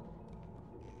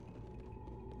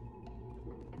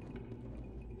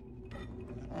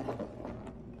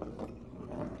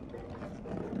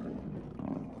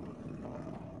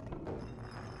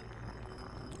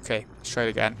 Okay, let's try it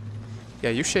again. Yeah,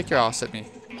 you shake your ass at me.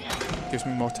 Gives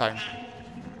me more time.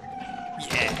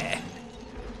 Yeah!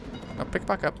 No, pick it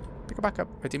back up. Pick it back up.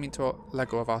 I didn't mean to let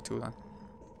go of R2 then.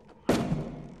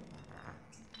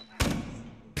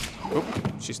 Oh,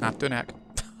 she snapped her neck.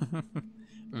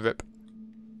 Rip.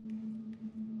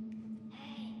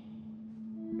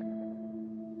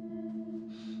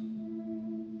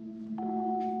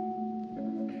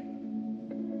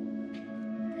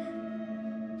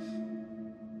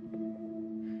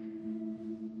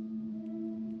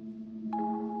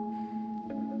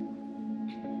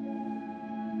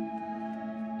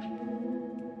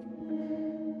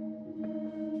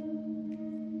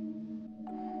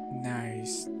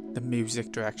 The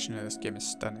music direction of this game is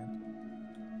stunning.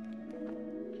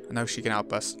 And now she can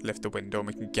help us lift the window and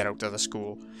we can get out of the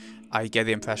school. I get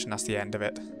the impression that's the end of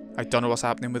it. I don't know what's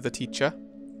happening with the teacher.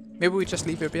 Maybe we just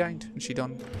leave her behind and she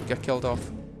don't get killed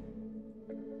off.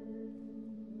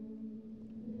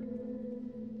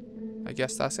 I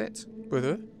guess that's it with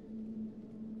her.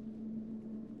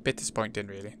 Bit disappointing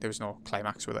really. There was no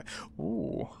climax with it.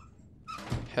 Ooh.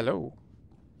 Hello.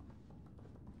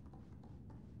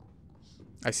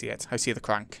 I see it. I see the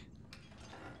crank.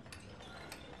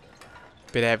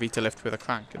 Bit heavy to lift with a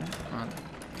crank, isn't it?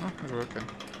 Oh, it's working.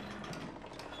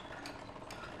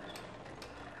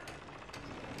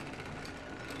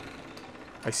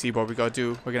 I see what we gotta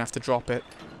do. We're gonna have to drop it.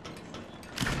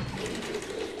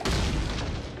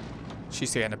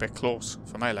 She's getting a bit close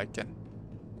for my liking.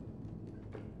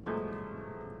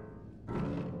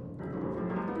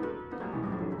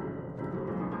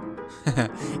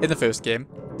 In the first game,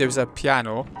 there was a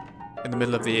piano in the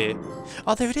middle of the air.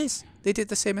 Oh, there it is. They did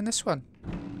the same in this one.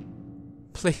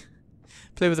 Play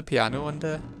with the piano and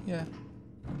yeah.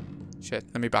 Shit,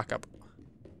 let me back up.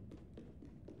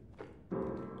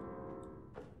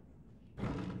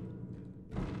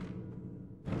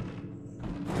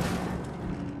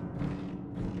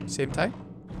 Same time?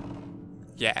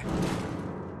 Yeah.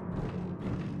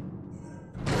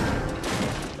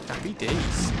 Happy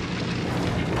days.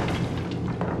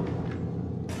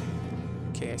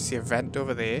 Okay, I see a vent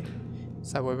over there.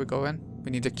 Is that where we're going?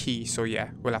 We need a key, so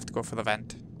yeah, we'll have to go for the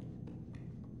vent.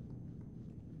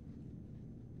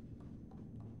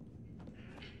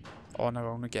 On our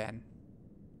own again.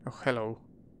 Oh, hello.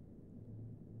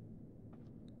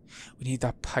 We need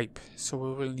that pipe, so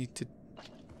what we'll need to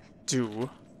do...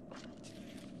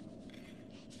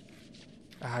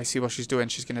 Ah, I see what she's doing.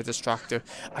 She's going to distract her.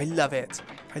 I love it.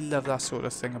 I love that sort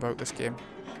of thing about this game.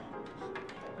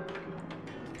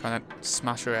 Kind of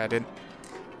smash her head in.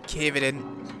 Cave it in.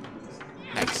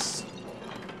 Nice.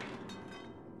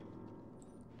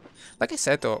 Like I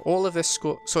said though, all of this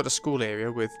sort of school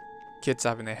area with kids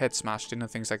having their heads smashed in and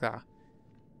things like that.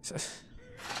 So,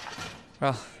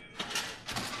 well,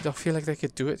 I don't feel like they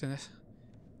could do it in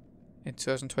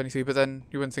 2023, but then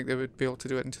you wouldn't think they would be able to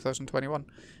do it in 2021.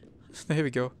 There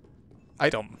we go. I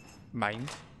don't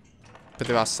mind. But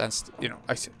there are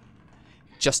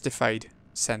justified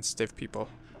sensitive people,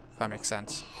 if that makes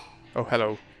sense. Oh,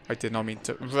 hello. I did not mean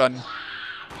to run.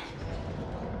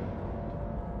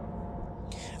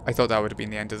 I thought that would have been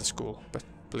the end of the school, but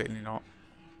blatantly not.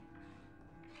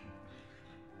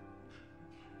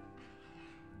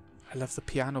 I love the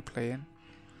piano playing.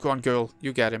 Go on, girl.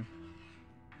 You get him.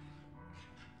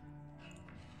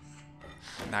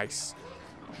 Nice.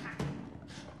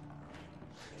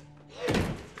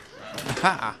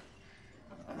 Aha!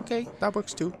 Okay, that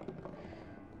works too.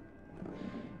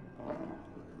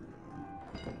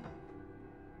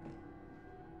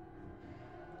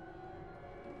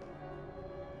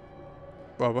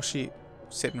 Well, what's she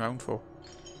sitting around for?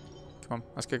 Come on,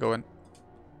 let's get going.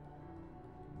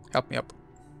 Help me up.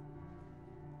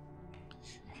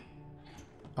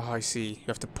 Oh, I see. You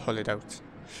have to pull it out.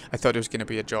 I thought it was going to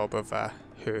be a job of her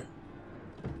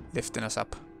lifting us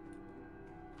up.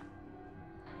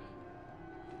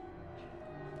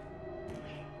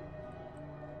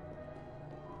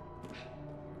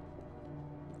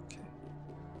 Okay.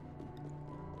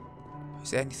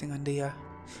 Is there anything under here?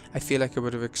 I feel like it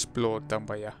would have explored down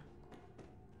by here.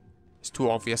 It's too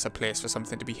obvious a place for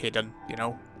something to be hidden, you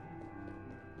know?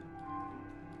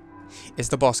 Is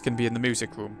the boss going to be in the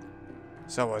music room?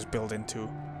 So I was building to.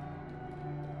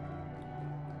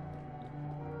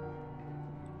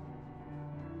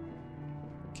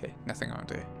 Okay, nothing around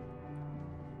here.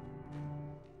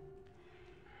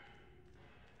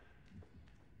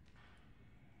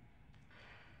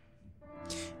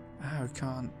 Ah, we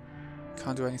can't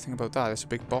do anything about that. There's a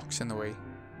big box in the way.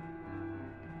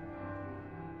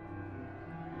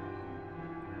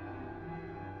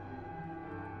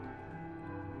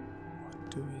 What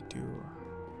do we do?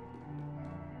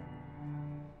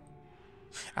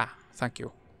 Ah, thank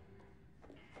you.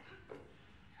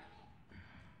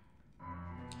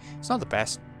 It's not the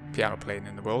best piano playing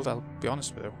in the world, I'll be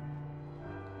honest with you.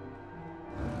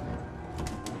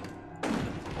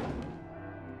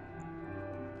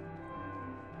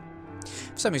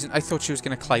 For some reason, I thought she was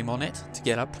going to climb on it to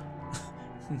get up.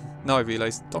 Now I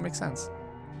realised, don't make sense.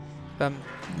 Oh,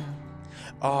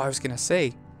 I was going to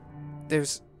say,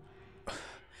 there's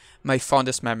my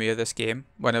fondest memory of this game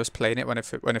when I was playing it when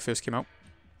it first came out.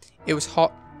 It was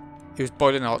hot. It was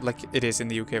boiling hot like it is in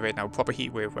the UK right now. Proper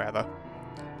heat wave weather.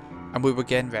 and we were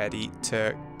getting ready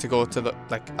to go to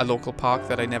like a local park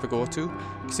that I never go to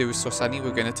because it was so sunny. We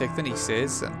were going to take the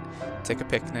nieces and take a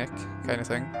picnic kind of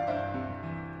thing.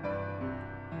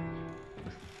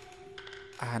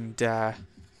 And can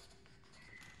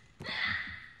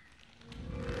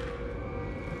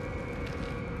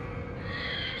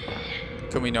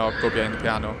we not go behind the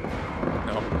piano?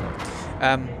 No.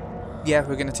 Yeah,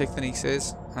 we're going to take the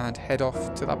nieces and head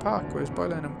off to that park. Where's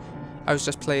Boiling? And I was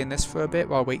just playing this for a bit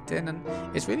while waiting, and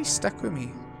it's really stuck with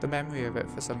me, the memory of it,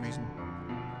 for some reason.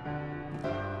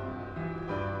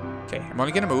 Okay, I'm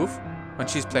only going to move when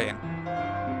she's playing.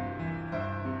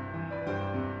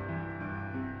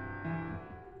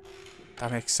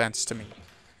 That makes sense to me.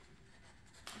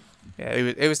 Yeah,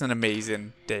 it was an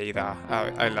amazing day, that.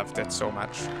 I loved it so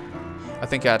much. I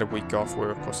think I had a week off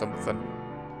work or something.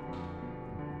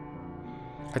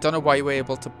 I don't know why we're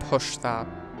able to push that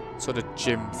sort of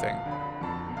gym thing.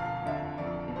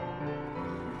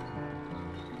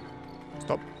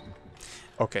 Stop.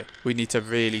 Okay, we need to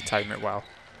really time it well.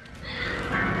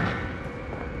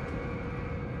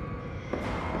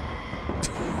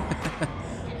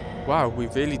 Wow, we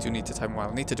really do need to time it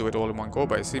well. Need to do it all in one go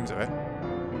by the seems of it.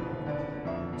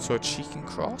 So she can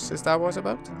cross? Is that what it's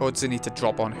about? Or does it need to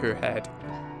drop on her head?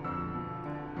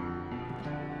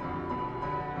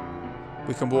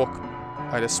 We can walk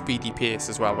at a speedy pace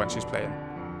as well when she's playing.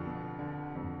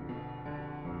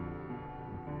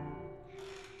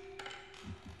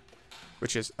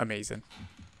 Which is amazing.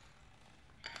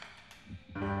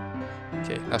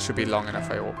 Okay, that should be long enough,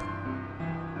 I hope.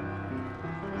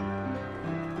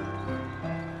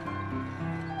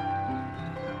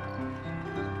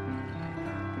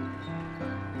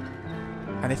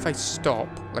 And if I stop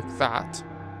like that,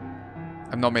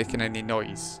 I'm not making any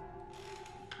noise.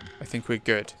 I think we're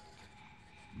good.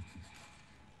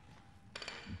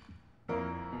 I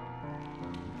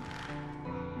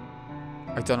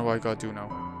don't know what I gotta do now.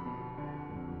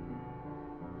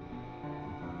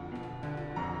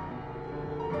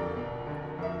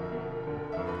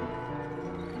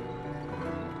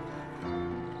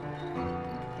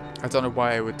 I don't know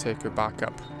why I would take her back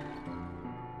up.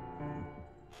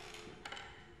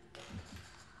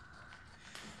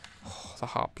 Oh, the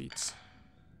heartbeats.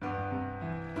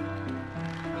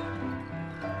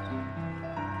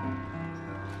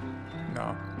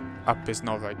 No, up is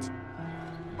not right.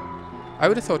 I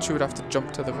would have thought she would have to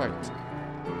jump to the right.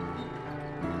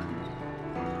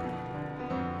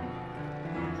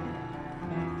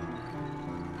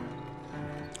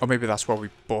 Or maybe that's what we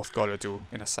both gotta do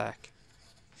in a sec.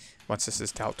 Once this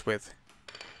is dealt with.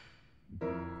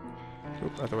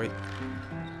 Oop, other way.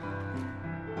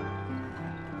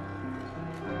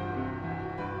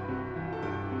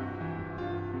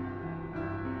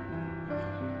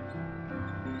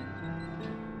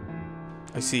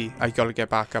 I see, I gotta get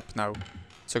back up now.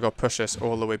 So I gotta push this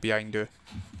all the way behind her.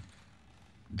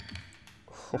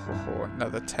 Oh,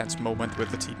 another tense moment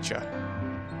with the teacher.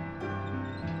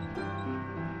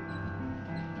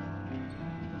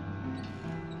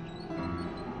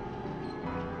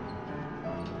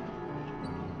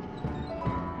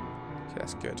 Okay,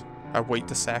 that's good. I'll wait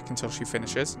a sec until she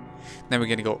finishes. Then we're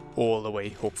gonna go all the way,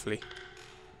 hopefully.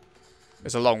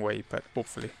 It's a long way, but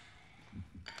hopefully.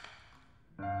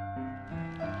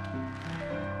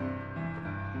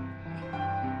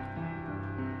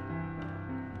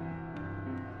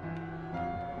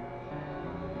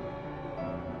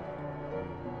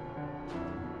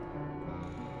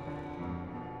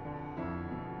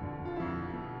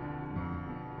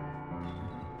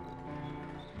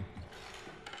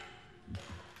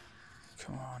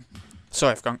 Come on.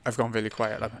 Sorry, I've gone really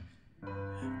quiet.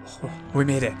 Oh, we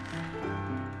made it.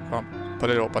 Come on, put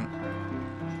it open.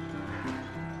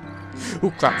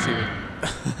 Oh crap, she.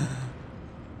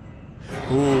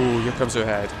 Oh, here comes her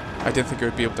head. I didn't think it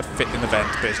would be able to fit in the vent,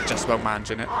 but it's just about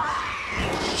managing it.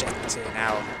 Shit,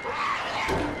 now.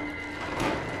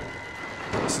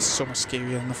 This is so much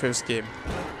scarier than the first game.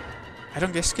 I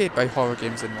don't get scared by horror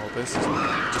games anymore, but this is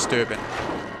disturbing.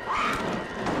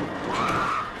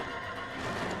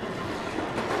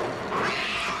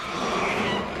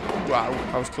 Wow,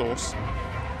 that was close.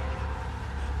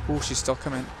 Oh, she's still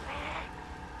coming.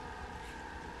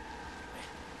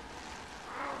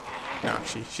 No,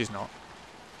 actually, she's not.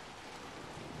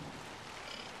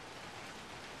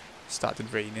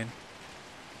 Started raining.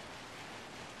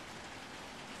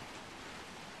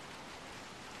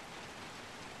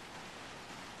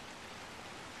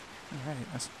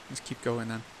 Alright, let's keep going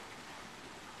then.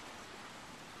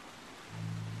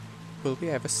 Will we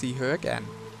ever see her again?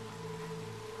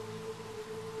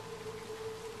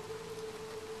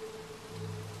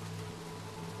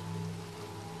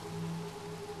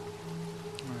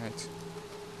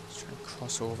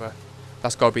 cross over.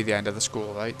 That's got to be the end of the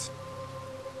school, right?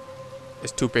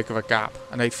 It's too big of a gap.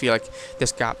 And I feel like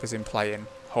this gap is implying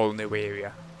whole new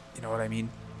area. You know what I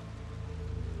mean?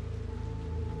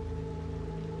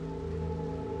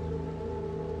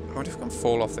 I wonder if I can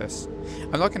fall off this.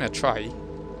 I'm not going to try.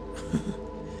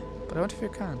 But I wonder if you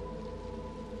can.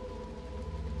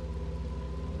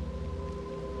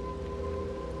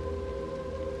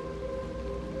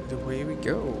 Away we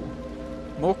go.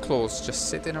 More claws just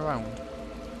sitting around.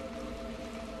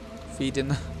 Feeding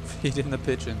the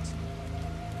pigeons.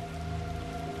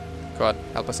 Go on,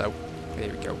 help us out. There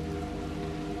we go.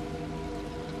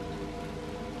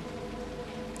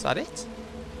 Is that it?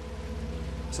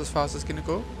 That's as far as it's gonna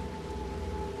go?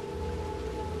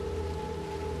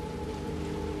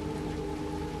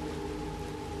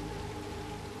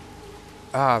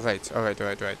 Ah, right.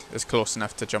 Alright. It's close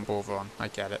enough to jump over on. I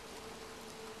get it.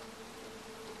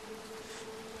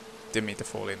 Didn't mean to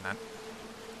fall in then.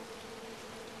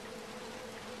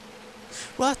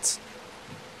 What?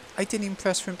 I didn't even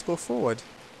press for him to go forward.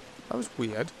 That was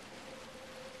weird.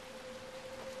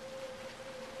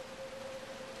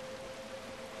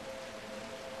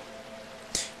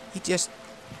 He just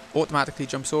automatically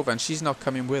jumps over and she's not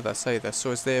coming with us either,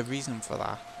 so is there a reason for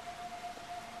that?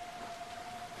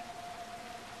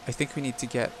 I think we need to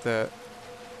get the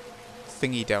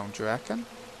thingy down, do you reckon?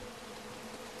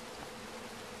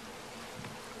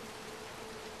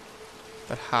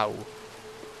 But how?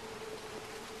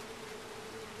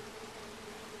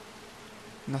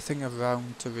 Nothing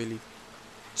around to really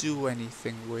do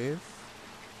anything with.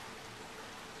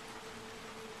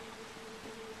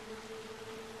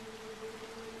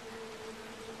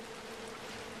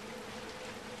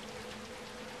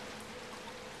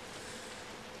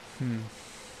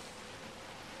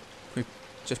 We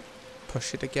just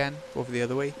push it again over the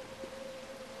other way.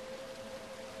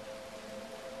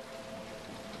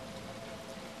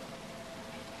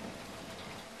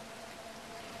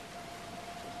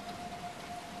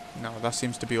 No, that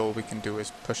seems to be all we can do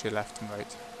is push it left and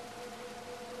right.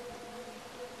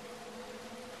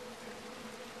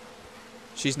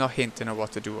 She's not hinting at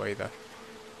what to do either.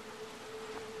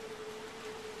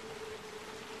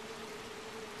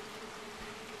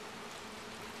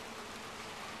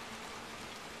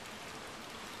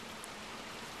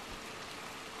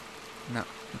 No,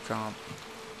 you can't.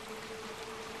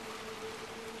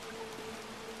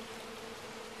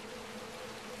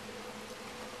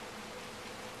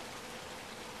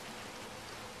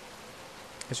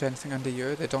 Is there anything under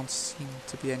here? There don't seem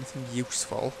to be anything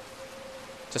useful.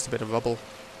 Just a bit of rubble.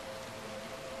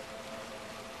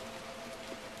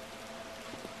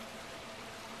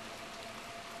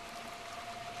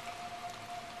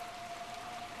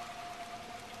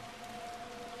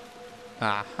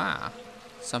 Aha!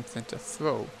 Something to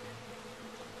throw.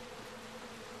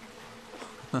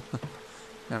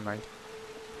 Never mind.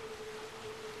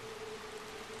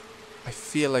 I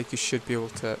feel like you should be able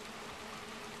to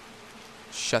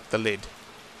shut the lid.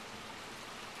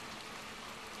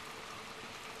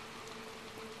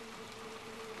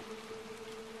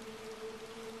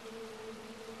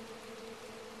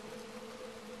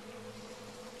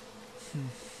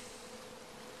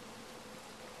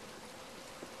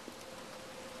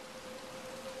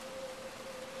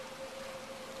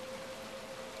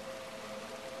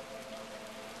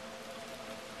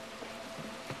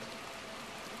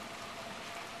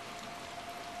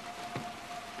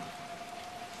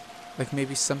 Like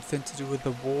maybe something to do with the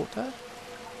water?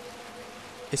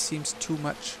 It seems too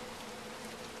much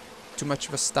of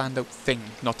a standout thing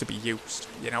not to be used,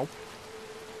 you know?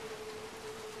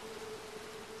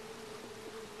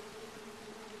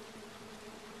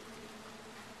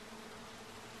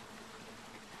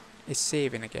 It's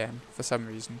saving again for some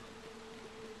reason.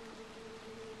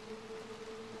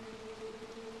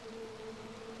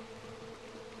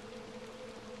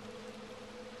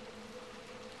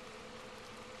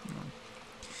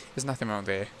 There's nothing wrong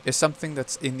there. It's something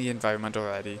that's in the environment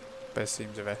already, by the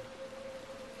seems of it,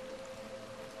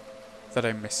 that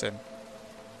I'm missing.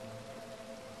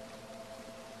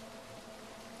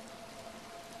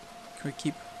 Can we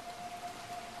keep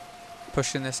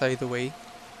pushing this either way?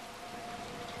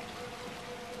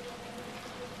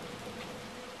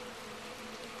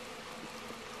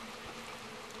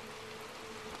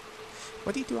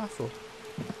 What do you do that for,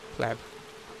 pleb?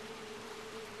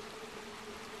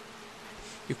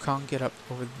 You can't get up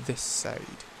over this side.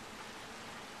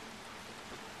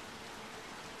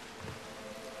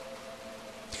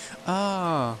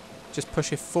 Ah, just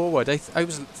push it forward. I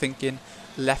was thinking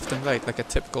left and right like a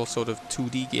typical sort of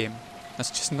 2D game. That's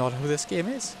just not how this game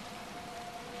is.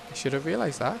 I should have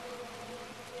realised that.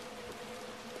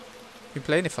 Been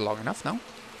playing it for long enough now.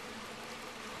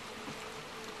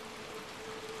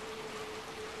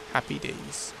 Happy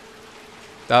days.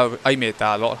 I made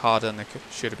that a lot harder than it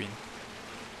should have been.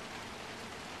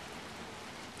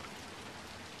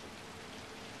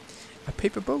 A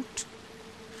paper boat?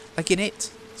 Like in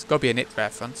It. It's got to be an It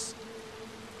reference.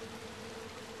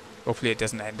 Hopefully it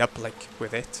doesn't end up like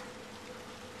with It.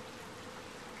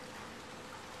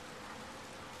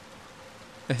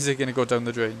 Is it going to go down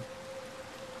the drain?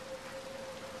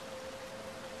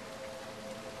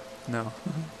 No.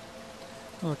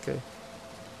 Okay.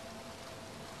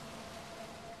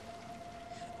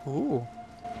 Ooh.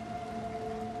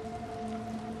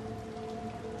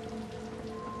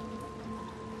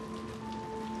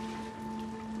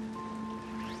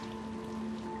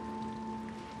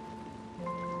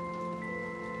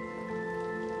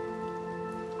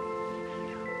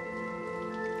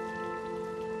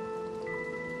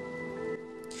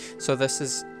 So this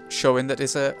is showing that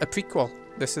it's a prequel.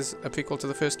 This is a prequel to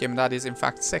the first game, and that is in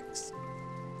fact 6.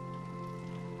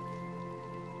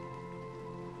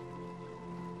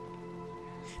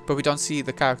 But we don't see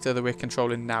the character that we're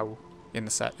controlling now in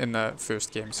the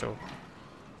first game, so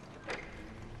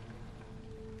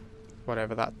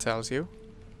whatever that tells you.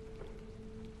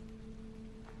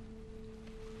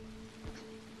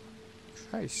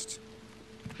 Christ.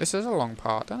 This is a long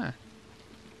part, isn't it?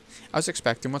 I was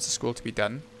expecting once the school to be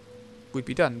done, we'd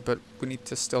be done, but we need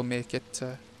to still make it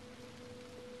to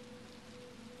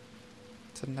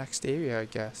the next area, I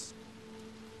guess.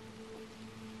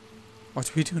 What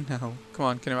do we do now? Come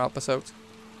on, can you help us out?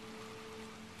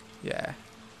 Yeah.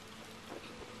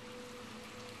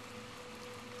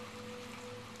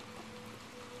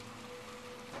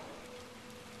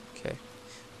 Okay.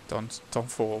 Don't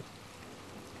fall.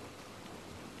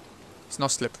 It's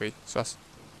not slippery, so that's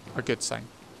a good sign.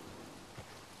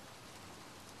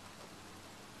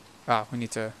 Ah, we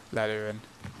need to let her in.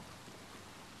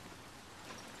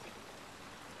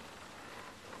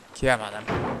 Come on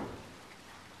then.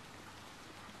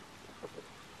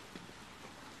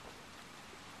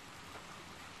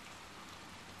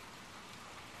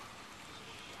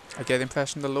 I get the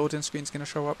impression the loading screen's gonna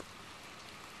show up.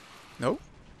 No?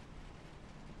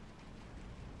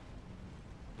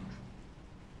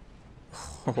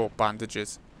 Oh,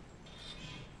 bandages.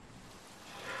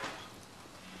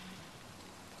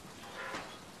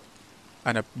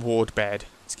 And a ward bed.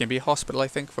 It's gonna be a hospital, I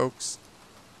think, folks.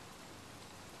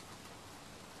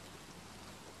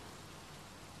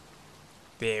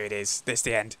 There it is. There's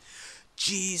the end.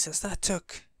 Jesus, that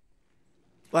took...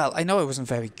 Well, I know I wasn't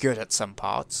very good at some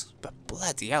parts, but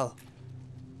bloody hell.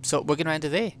 So we're going to end it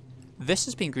there. This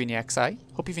has been Greeny XI.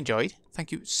 Hope you've enjoyed.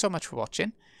 Thank you so much for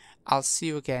watching. I'll see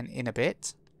you again in a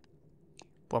bit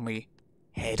when we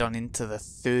head on into the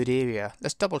third area.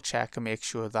 Let's double check and make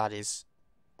sure that is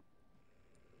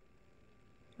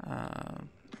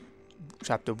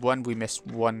chapter 1. We missed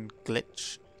one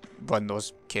glitch. One of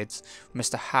those kids. We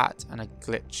missed a hat and a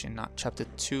glitch in that. Chapter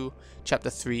 2. Chapter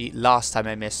 3. Last time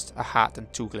I missed a hat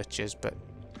and 2 glitches, but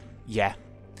yeah.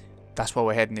 That's what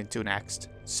we're heading into next.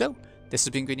 So, this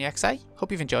has been Greeny XI.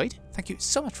 Hope you've enjoyed. Thank you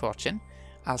so much for watching.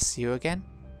 I'll see you again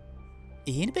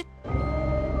in a bit.